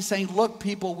 It's like he's saying, look,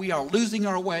 people, we are losing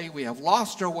our way. We have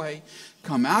lost our way.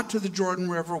 Come out to the Jordan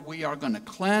River. We are going to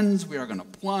cleanse. We are going to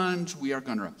plunge. We are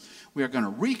going to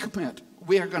recommit.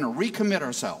 We are going to recommit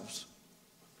ourselves.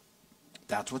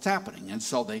 That's what's happening. And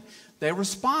so they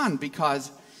respond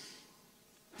because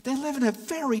they live in a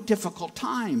very difficult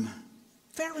time.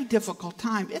 Very difficult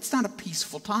time. It's not a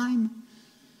peaceful time.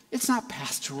 It's not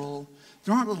pastoral.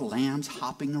 There aren't little lambs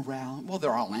hopping around. Well,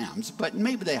 there are lambs, but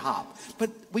maybe they hop. But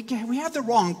we have the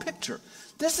wrong picture.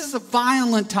 This is a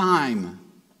violent time.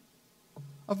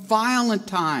 A violent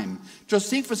time.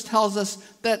 Josephus tells us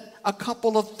that a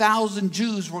couple of thousand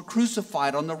Jews were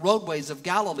crucified on the roadways of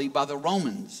Galilee by the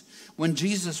Romans when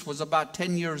Jesus was about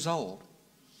 10 years old.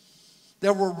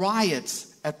 There were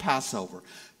riots at Passover.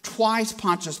 Twice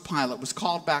Pontius Pilate was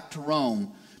called back to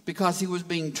Rome because he was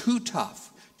being too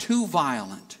tough, too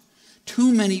violent,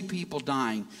 too many people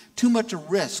dying, too much a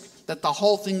risk that the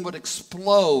whole thing would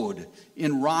explode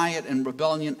in riot and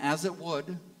rebellion, as it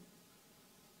would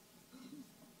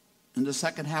in the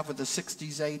second half of the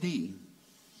 60s AD.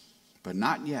 But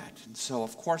not yet. And so,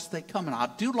 of course, they come. And I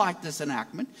do like this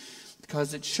enactment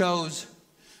because it shows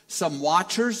some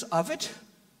watchers of it,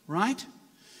 right?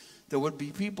 There would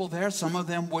be people there. Some of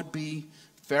them would be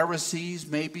Pharisees,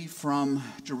 maybe from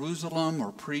Jerusalem,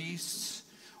 or priests,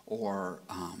 or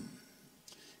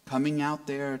coming out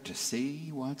there to see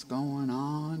what's going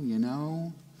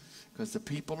on, because the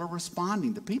people are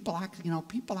responding. The people actually,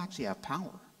 people actually have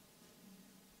power.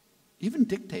 Even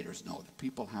dictators know that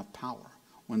people have power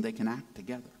when they can act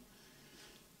together.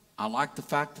 I like the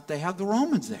fact that they have the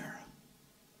Romans there,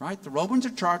 right? The Romans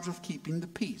are charged with keeping the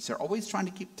peace. They're always trying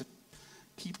to keep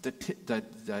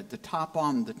the top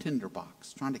on the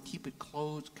tinderbox, trying to keep it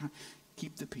closed,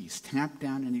 keep the peace, tamp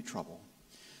down any trouble.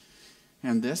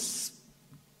 And this,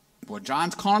 what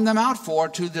John's calling them out for,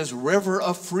 to this river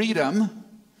of freedom,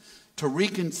 to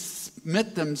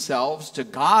recommit themselves to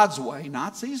God's way,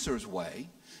 not Caesar's way,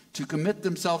 to commit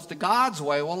themselves to God's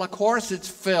way. Well, of course, it's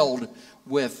filled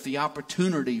with the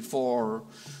opportunity for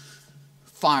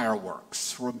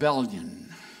fireworks,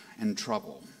 rebellion, and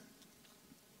trouble.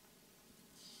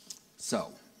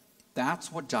 So,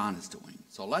 that's what John is doing.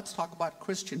 So let's talk about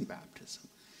Christian baptism.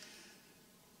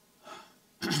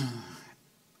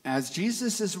 As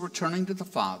Jesus is returning to the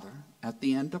Father at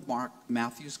the end of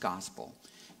Matthew's gospel,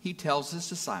 he tells his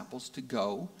disciples to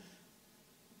go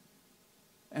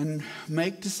and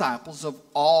make disciples of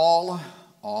all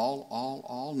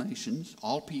nations,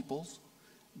 all peoples,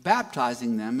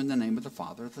 baptizing them in the name of the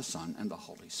Father, the Son, and the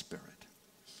Holy Spirit.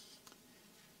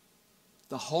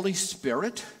 The Holy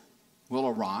Spirit will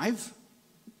arrive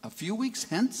a few weeks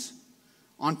hence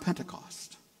on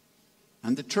Pentecost,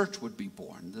 and the church would be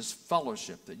born, this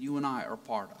fellowship that you and I are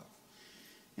part of.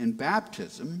 And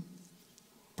baptism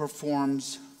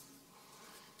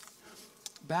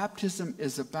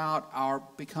is about our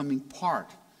becoming part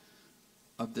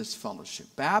of this fellowship.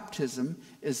 Baptism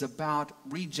is about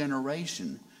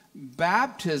regeneration.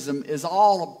 Baptism is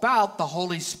all about the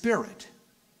Holy Spirit.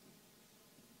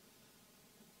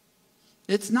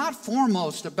 It's not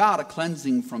foremost about a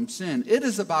cleansing from sin. It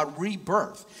is about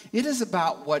rebirth. It is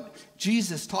about what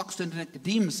Jesus talks to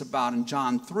Nicodemus about in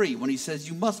John 3 when he says,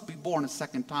 you must be born a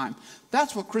second time.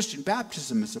 That's what Christian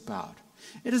baptism is about.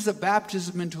 It is a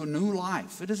baptism into a new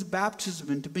life. It is a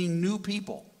baptism into being new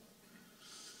people.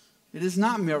 It is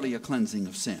not merely a cleansing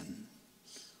of sin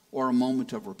or a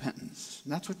moment of repentance.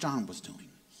 And that's what John was doing.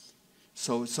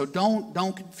 So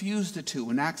don't confuse the two.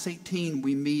 In Acts 18,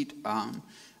 we meet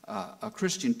a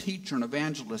Christian teacher and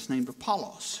evangelist named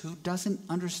Apollos who doesn't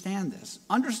understand this.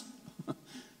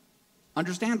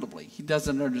 Understandably, he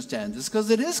doesn't understand this because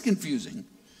it is confusing,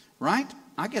 right?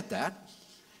 I get that.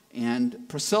 And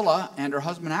Priscilla and her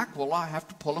husband Aquila have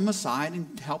to pull him aside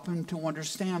and help him to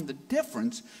understand the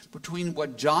difference between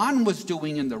what John was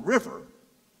doing in the river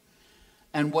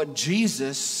and what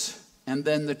Jesus and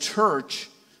then the church,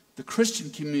 the Christian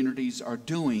communities, are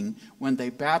doing when they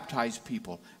baptize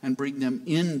people and bring them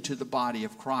into the body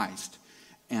of Christ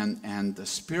and the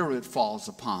Spirit falls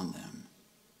upon them.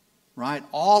 Right?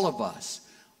 All of us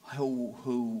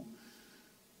who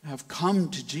have come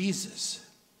to Jesus,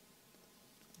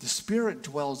 the Spirit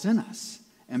dwells in us,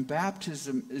 and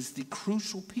baptism is the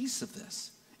crucial piece of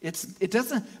this.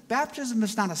 Baptism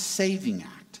is not a saving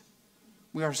act.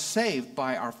 We are saved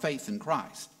by our faith in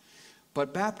Christ.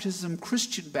 But baptism,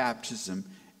 Christian baptism,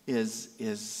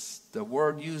 is the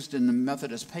word used in the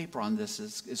Methodist paper on this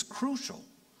is crucial.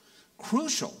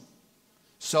 Crucial.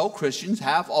 So Christians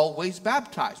have always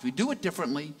baptized. We do it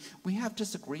differently. We have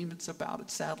disagreements about it,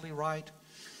 sadly, right?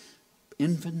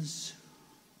 Infants,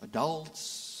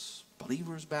 adults,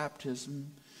 believers'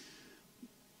 baptism.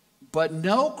 But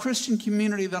no Christian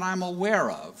community that I'm aware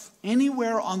of,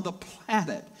 anywhere on the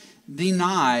planet,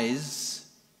 denies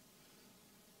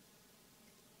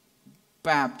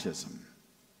baptism.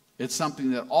 It's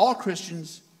something that all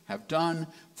Christians have done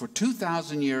for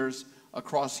 2,000 years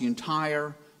across the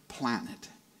entire planet.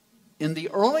 In the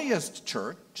earliest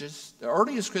churches, the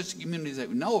earliest Christian communities that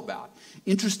we know about,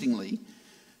 interestingly,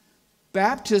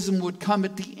 baptism would come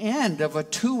at the end of a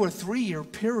 2 or 3 year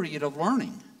period of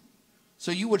learning.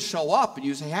 So you would show up and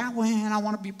you say, I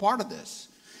want to be part of this.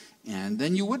 And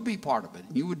then you would be part of it.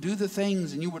 And you would do the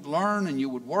things and you would learn and you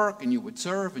would work and you would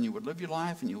serve and you would live your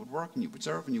life and you would work and you would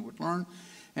serve and you would learn.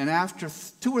 And after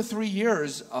 2 or 3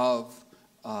 years of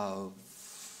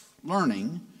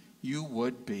learning, you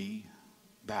would be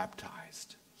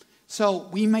baptized. So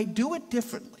we may do it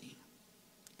differently.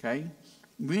 Okay?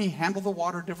 We may handle the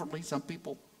water differently. Some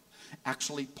people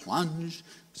actually plunge.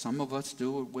 Some of us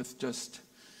do it with just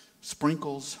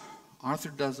sprinkles. Arthur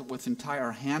does it with entire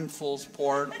handfuls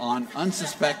poured on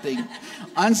unsuspecting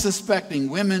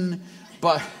women.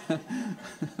 But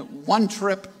one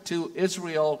trip to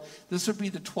Israel, this would be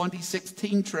the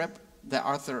 2016 trip that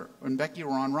Arthur and Becky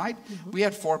were on, right? Mm-hmm. We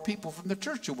had 4 people from the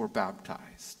church who were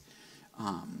baptized.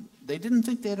 They didn't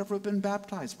think they had ever been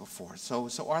baptized before. So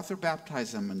Arthur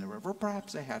baptized them in the river.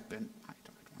 Perhaps they had been. I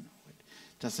don't know. It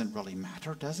doesn't really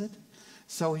matter, does it?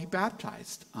 So he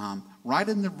baptized right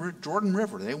in the Jordan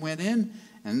River. They went in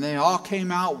and they all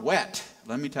came out wet,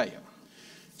 let me tell you.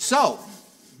 So,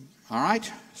 all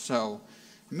right, so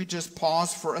let me just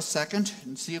pause for a second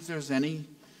and see if there's any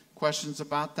questions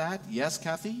about that. Yes,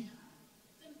 Kathy?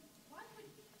 Then why would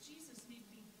Jesus need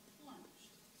to be plunged?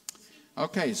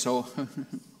 Okay, so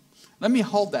let me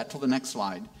hold that till the next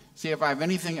slide. See if I have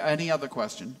any other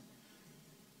question.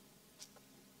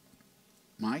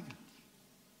 Mike?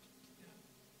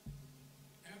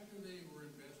 After they were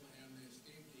in Bethlehem, they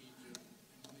escaped to Egypt,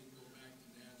 and then they go back to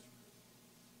Nazareth.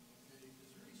 Okay, is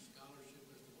there any scholarship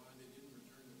as to why they didn't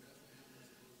return to Bethlehem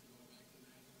as opposed to going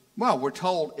back to Nazareth? Well, we're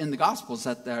told in the Gospels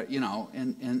that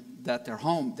that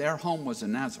their home was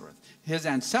in Nazareth. His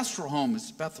ancestral home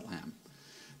is Bethlehem,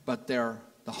 but the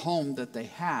home that they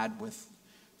had with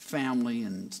family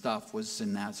and stuff was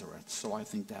in Nazareth. So I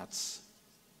think that's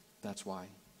why.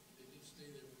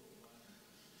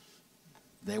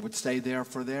 They would stay there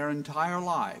for their entire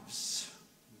lives.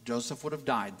 Joseph would have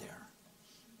died there.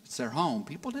 It's their home.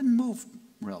 People didn't move,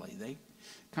 really. They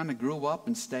kind of grew up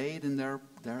and stayed in their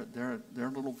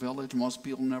little village. Most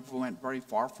people never went very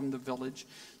far from the village.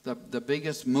 The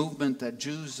biggest movement that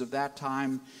Jews of that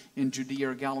time in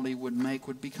Judea or Galilee would make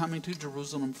would be coming to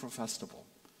Jerusalem for a festival.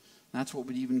 That's what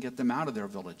would even get them out of their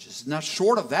villages. Now,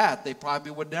 short of that, they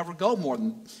probably would never go more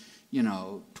than,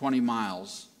 20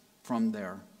 miles from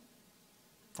their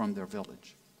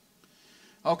village.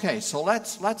 Okay, so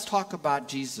let's talk about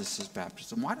Jesus'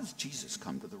 baptism. Why does Jesus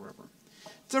come to the river?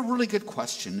 It's a really good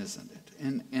question, isn't it?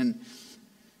 And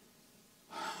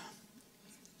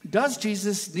does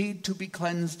Jesus need to be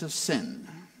cleansed of sin?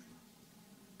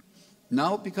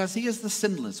 No, because he is the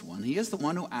sinless one. He is the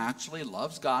one who actually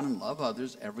loves God and loves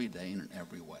others every day and in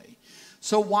every way.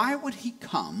 So why would he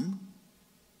come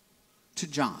to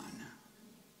John?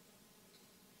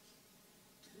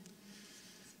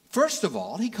 First of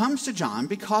all, he comes to John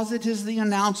because it is the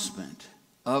announcement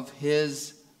of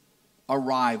his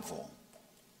arrival.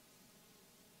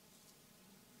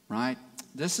 Right?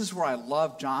 This is where I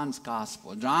love John's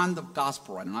gospel. John the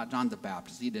gospel writer, not John the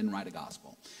Baptist. He didn't write a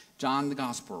gospel. John the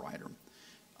gospel writer,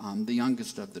 the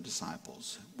youngest of the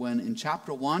disciples. When in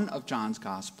chapter 1 of John's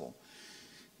gospel,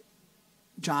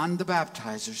 John the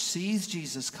baptizer sees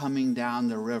Jesus coming down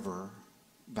the river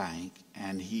bank,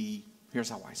 and here's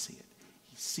how I see it.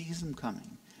 He sees him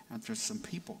coming, and there's some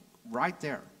people right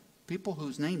there, people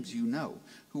whose names you know,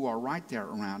 who are right there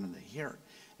around, and they hear it.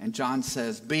 And John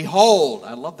says, "Behold,"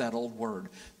 I love that old word,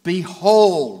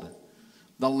 "behold,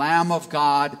 the Lamb of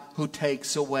God who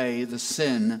takes away the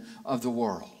sin of the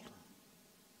world."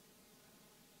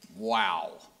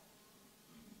 Wow.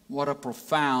 What a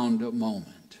profound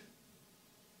moment.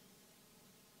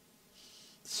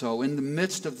 So in the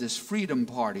midst of this freedom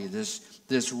party, this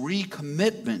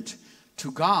recommitment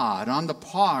to God on the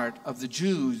part of the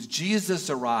Jews, Jesus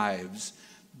arrives,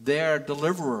 their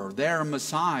deliverer, their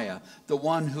Messiah, the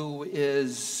one who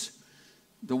is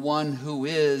the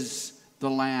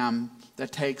Lamb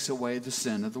that takes away the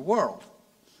sin of the world.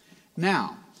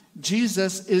 Now,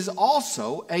 Jesus is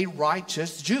also a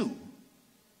righteous Jew.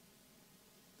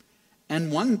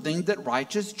 And one thing that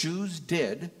righteous Jews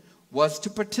did was to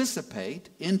participate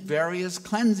in various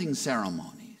cleansing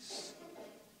ceremonies.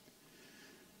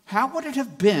 How would it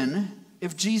have been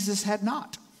if Jesus had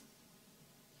not?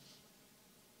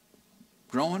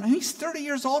 He's 30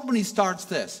 years old when he starts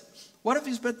this. What if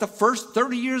he spent the first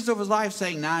 30 years of his life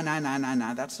saying, nah,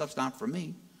 that stuff's not for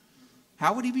me?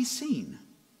 How would he be seen?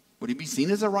 Would he be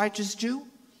seen as a righteous Jew?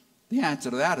 The answer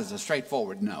to that is a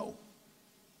straightforward no.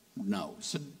 No.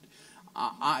 So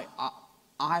I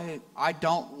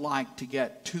don't like to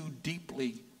get too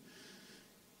deeply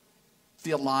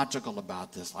theological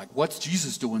about this. Like, what's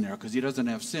Jesus doing there? Because he doesn't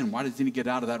have sin. Why doesn't he get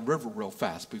out of that river real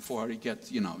fast before he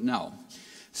gets, no.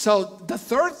 So the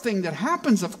third thing that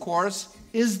happens, of course,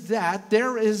 is that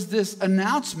there is this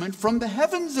announcement from the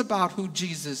heavens about who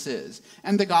Jesus is.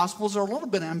 And the Gospels are a little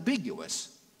bit ambiguous,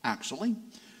 actually,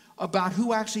 about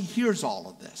who actually hears all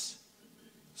of this.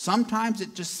 Sometimes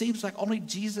it just seems like only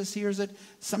Jesus hears it.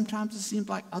 Sometimes it seems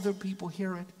like other people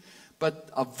hear it. But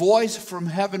a voice from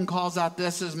heaven calls out,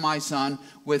 "This is my Son,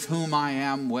 with whom I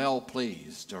am well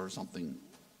pleased," or something,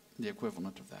 the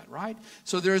equivalent of that, right?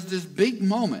 So there's this big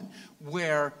moment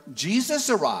where Jesus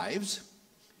arrives.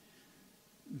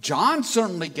 John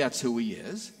certainly gets who he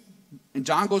is. And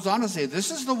John goes on to say, "This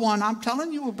is the one I'm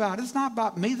telling you about. It's not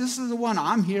about me. This is the one.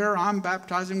 I'm here. I'm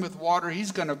baptizing with water.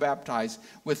 He's going to baptize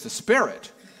with the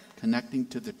Spirit." Connecting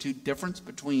to the two difference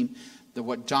between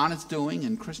what John is doing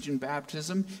in Christian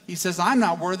baptism. He says, "I'm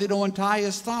not worthy to untie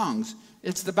his thongs."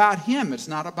 It's about him. It's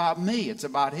not about me. It's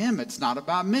about him. It's not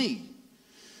about me,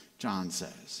 John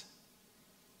says.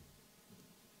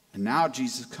 And now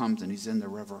Jesus comes and he's in the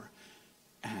river,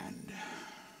 and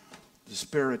the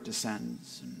Spirit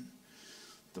descends, and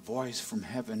the voice from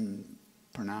heaven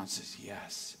pronounces,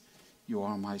 yes, you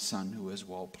are my Son who is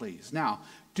well pleased. Now,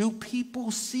 do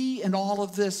people see in all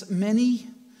of this many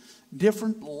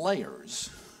different layers?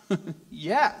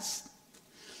 Yes.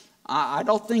 I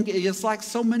don't think it's like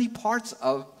so many parts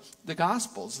of the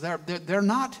Gospels. They're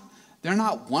not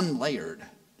one layered.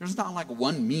 There's not like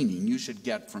one meaning you should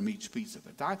get from each piece of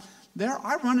it.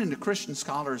 I run into Christian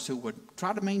scholars who would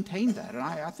try to maintain that, and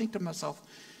I think to myself,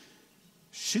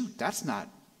 shoot, that's not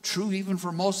true even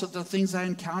for most of the things I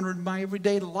encounter in my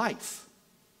everyday life.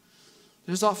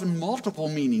 There's often multiple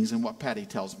meanings in what Patty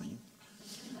tells me.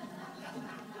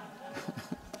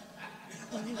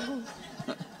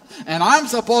 And I'm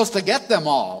supposed to get them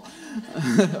all,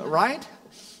 right?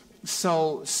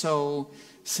 So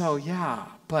yeah,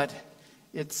 but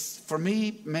it's, for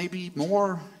me, maybe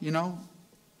more,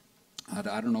 I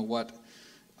don't know what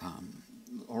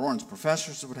Lawrence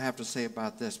professors would have to say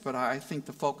about this, but I think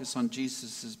the focus on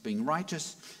Jesus as being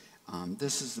righteous,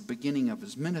 this is the beginning of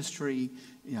his ministry.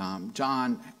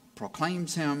 John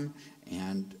proclaims him,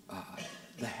 and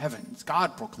the heavens,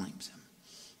 God proclaims him.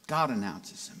 God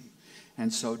announces him.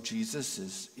 And so Jesus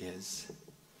is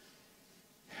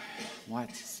what?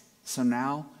 So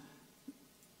now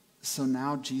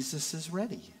Jesus is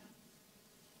ready.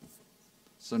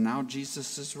 So now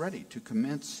Jesus is ready to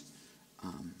commence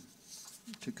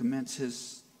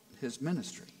his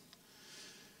ministry.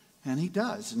 And he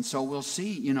does. And so we'll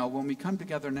see, when we come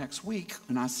together next week,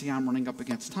 and I see I'm running up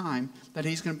against time, that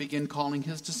he's going to begin calling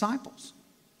his disciples.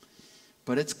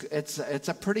 But it's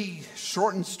a pretty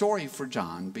shortened story for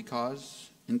John, because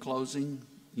in closing,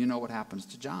 you know what happens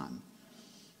to John.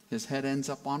 His head ends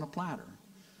up on a platter,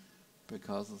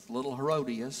 because little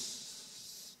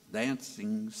Herodias,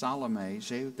 dancing Salome,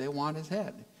 they want his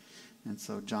head. And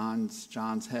so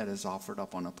John's head is offered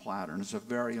up on a platter. And it's a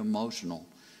very emotional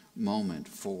moment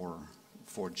for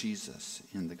Jesus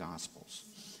in the Gospels.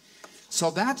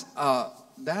 So that's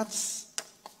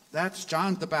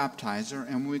John the Baptizer.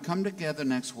 And when we come together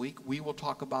next week, we will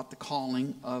talk about the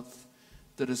calling of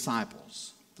the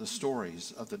disciples, the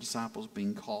stories of the disciples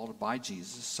being called by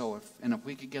Jesus. So if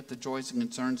we could get the Joys and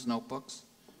Concerns notebooks,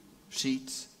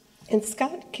 sheets. And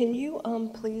Scott, can you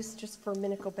please just for a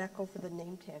minute go back over the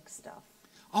name tag stuff?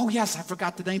 Oh yes, I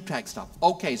forgot the name tag stuff.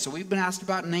 Okay, so we've been asked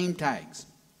about name tags.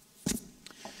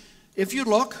 If you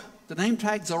look, the name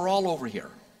tags are all over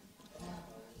here.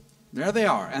 There they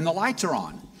are, and the lights are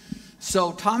on.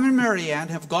 So Tom and Marianne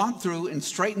have gone through and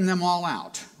straightened them all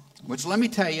out, which, let me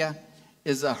tell you,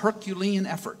 is a Herculean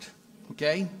effort,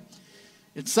 okay?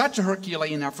 It's such a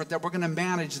Herculean effort that we're going to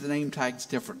manage the name tags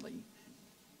differently.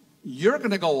 You're going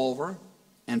to go over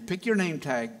and pick your name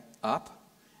tag up,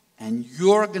 and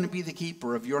you're going to be the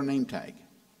keeper of your name tag.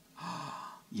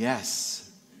 Yes.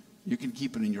 You can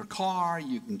keep it in your car,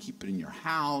 you can keep it in your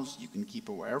house, you can keep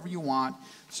it wherever you want.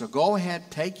 So go ahead,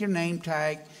 take your name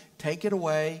tag, take it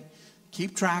away,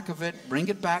 keep track of it, bring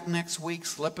it back next week,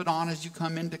 slip it on as you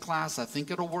come into class. I think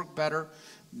it'll work better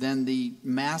than the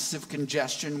massive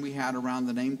congestion we had around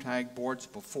the name tag boards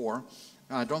before.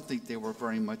 I don't think they were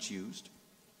very much used.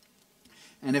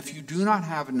 And if you do not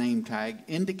have a name tag,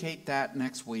 indicate that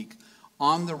next week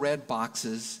on the red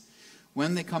boxes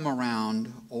when they come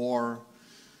around, or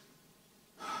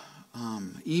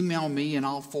email me and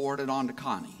I'll forward it on to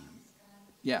Connie.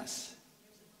 Yes.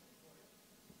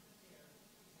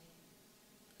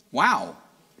 Wow.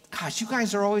 Gosh, you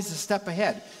guys are always a step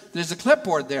ahead. There's a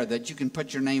clipboard there that you can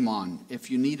put your name on if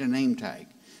you need a name tag.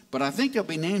 But I think there'll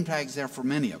be name tags there for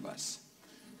many of us.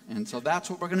 And so that's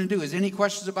what we're going to do. Is any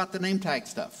questions about the name tag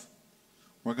stuff?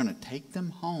 We're going to take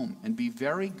them home and be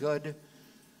very good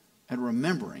at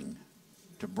remembering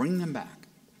to bring them back.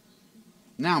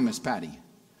 Now, Miss Patty.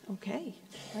 Okay,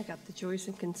 I got the Joys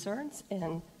and Concerns,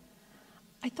 and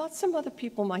I thought some other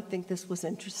people might think this was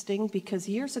interesting, because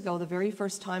years ago, the very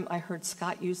first time I heard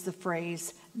Scott use the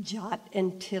phrase jot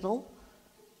and tittle,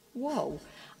 whoa,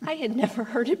 I had never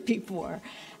heard it before.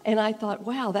 And I thought,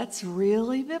 wow, that's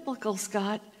really biblical,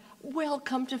 Scott. Well,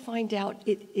 come to find out,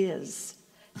 it is.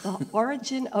 The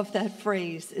origin of that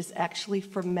phrase is actually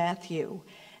from Matthew.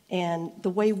 And the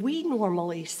way we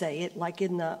normally say it, like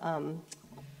in the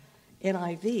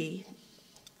NIV,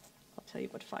 I'll tell you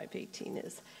what 5:18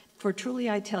 is. For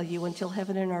truly I tell you, until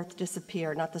heaven and earth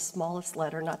disappear, not the smallest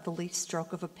letter, not the least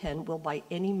stroke of a pen will by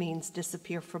any means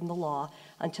disappear from the law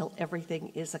until everything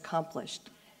is accomplished.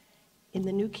 In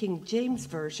the New King James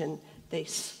Version, they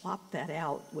swapped that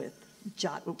out with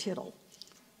jot and tittle.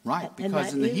 Right,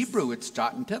 because in the Hebrew it's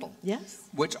jot and tittle. Yes.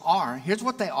 Which are, here's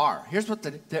what they are. Here's what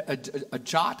a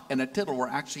jot and a tittle were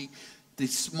actually the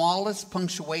smallest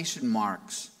punctuation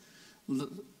marks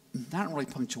not really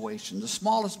punctuation, the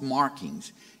smallest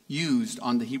markings used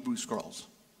on the Hebrew scrolls.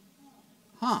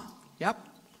 Huh, yep.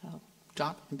 Oh.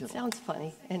 Jot and tittle. Sounds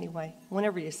funny. Anyway,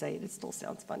 whenever you say it, it still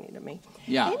sounds funny to me.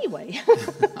 Yeah. Anyway,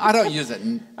 I don't use it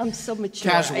in I'm so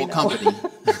mature. I casual know. company.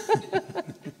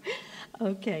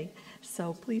 Okay,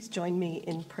 so please join me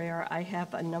in prayer. I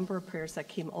have a number of prayers that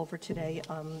came over today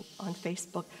on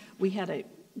Facebook. We had a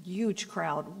huge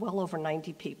crowd, well over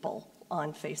 90 people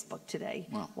on Facebook today.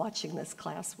 Wow. Watching this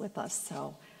class with us.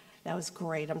 So that was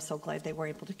great. I'm so glad they were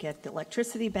able to get the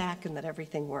electricity back and that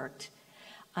everything worked.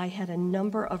 I had a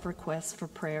number of requests for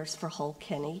prayers for Hull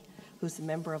Kenny, who's a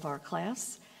member of our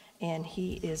class, and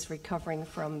he is recovering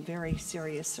from very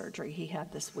serious surgery he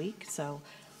had this week. So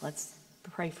let's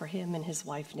pray for him and his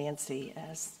wife Nancy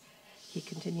as he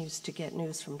continues to get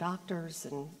news from doctors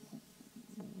and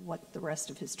what the rest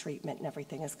of his treatment and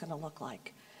everything is going to look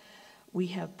like. We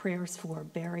have prayers for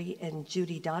Barry and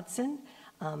Judy Dodson.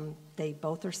 They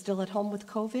both are still at home with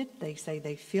COVID. They say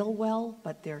they feel well,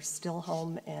 but they're still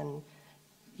home and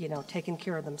taking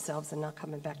care of themselves and not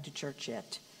coming back to church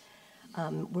yet.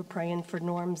 We're praying for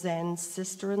Norm Zan's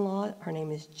sister-in-law. Her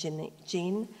name is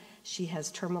Jean. She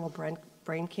has terminal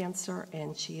brain cancer,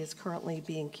 and she is currently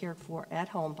being cared for at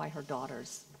home by her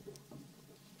daughters.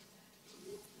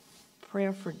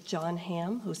 Prayer for John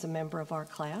Ham, who's a member of our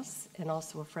class and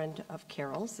also a friend of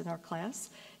Carol's in our class,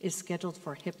 is scheduled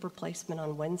for hip replacement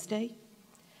on Wednesday.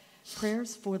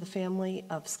 Prayers for the family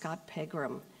of Scott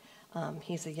Pegram.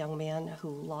 He's a young man who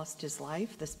lost his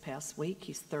life this past week.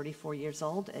 He's 34 years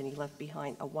old, and he left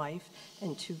behind a wife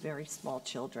and 2 very small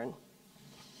children.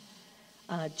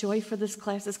 Joy for this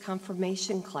class's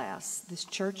confirmation class, this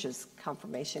church's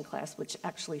confirmation class, which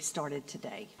actually started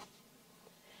today.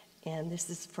 And this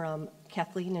is from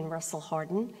Kathleen and Russell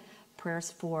Harden.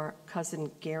 Prayers for cousin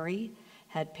Gary,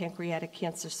 had pancreatic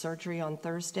cancer surgery on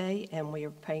Thursday, and we are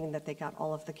praying that they got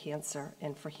all of the cancer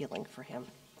and for healing for him.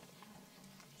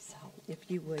 So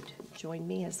if you would join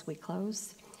me as we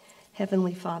close.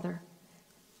 Heavenly Father,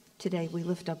 today we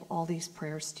lift up all these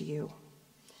prayers to you.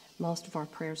 Most of our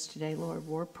prayers today, Lord,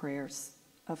 were prayers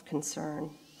of concern,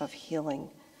 of healing.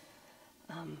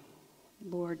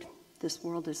 Lord, this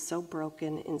world is so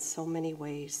broken in so many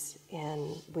ways,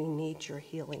 and we need your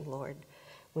healing, Lord.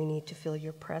 We need to feel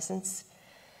your presence.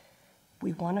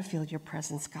 We want to feel your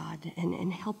presence, God,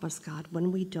 and help us, God,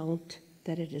 when we don't,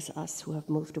 that it is us who have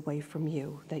moved away from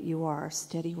you, that you are our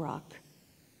steady rock.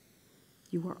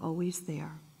 You are always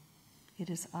there. It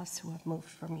is us who have moved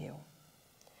from you.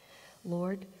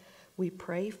 Lord, we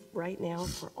pray right now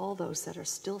for all those that are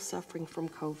still suffering from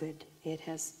COVID. It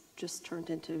has just turned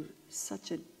into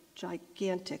such a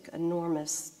gigantic,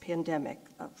 enormous pandemic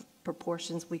of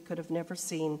proportions we could have never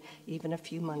seen even a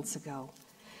few months ago.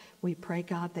 We pray,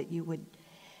 God, that you would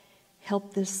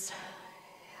help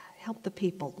the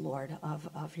people, Lord,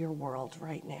 of your world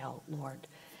right now, Lord,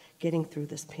 getting through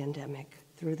this pandemic,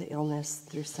 through the illness,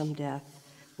 through some death.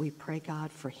 We pray,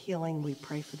 God, for healing. We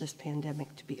pray for this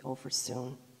pandemic to be over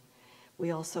soon.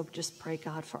 We also just pray,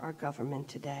 God, for our government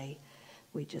today.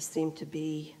 We just seem to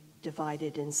be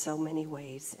divided in so many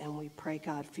ways, and we pray,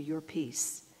 God, for your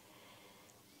peace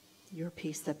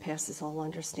that passes all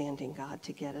understanding, God,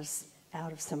 to get us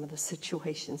out of some of the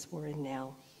situations we're in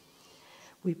now.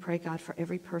 We pray, God, for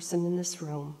every person in this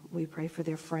room. We pray for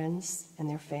their friends and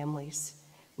their families.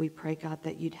 We pray, God,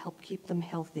 that you'd help keep them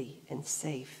healthy and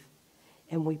safe.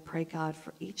 And we pray, God,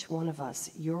 for each one of us,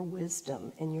 your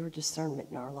wisdom and your discernment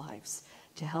in our lives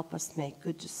to help us make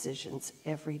good decisions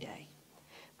every day.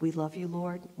 We love you,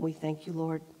 Lord. We thank you,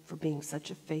 Lord, for being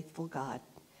such a faithful God.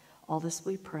 All this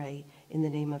we pray in the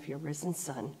name of your risen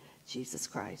Son, Jesus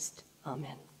Christ.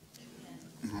 Amen.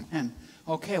 Amen.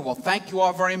 Okay, well, thank you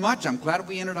all very much. I'm glad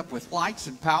we ended up with lights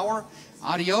and power.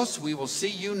 Adios. We will see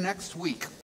you next week.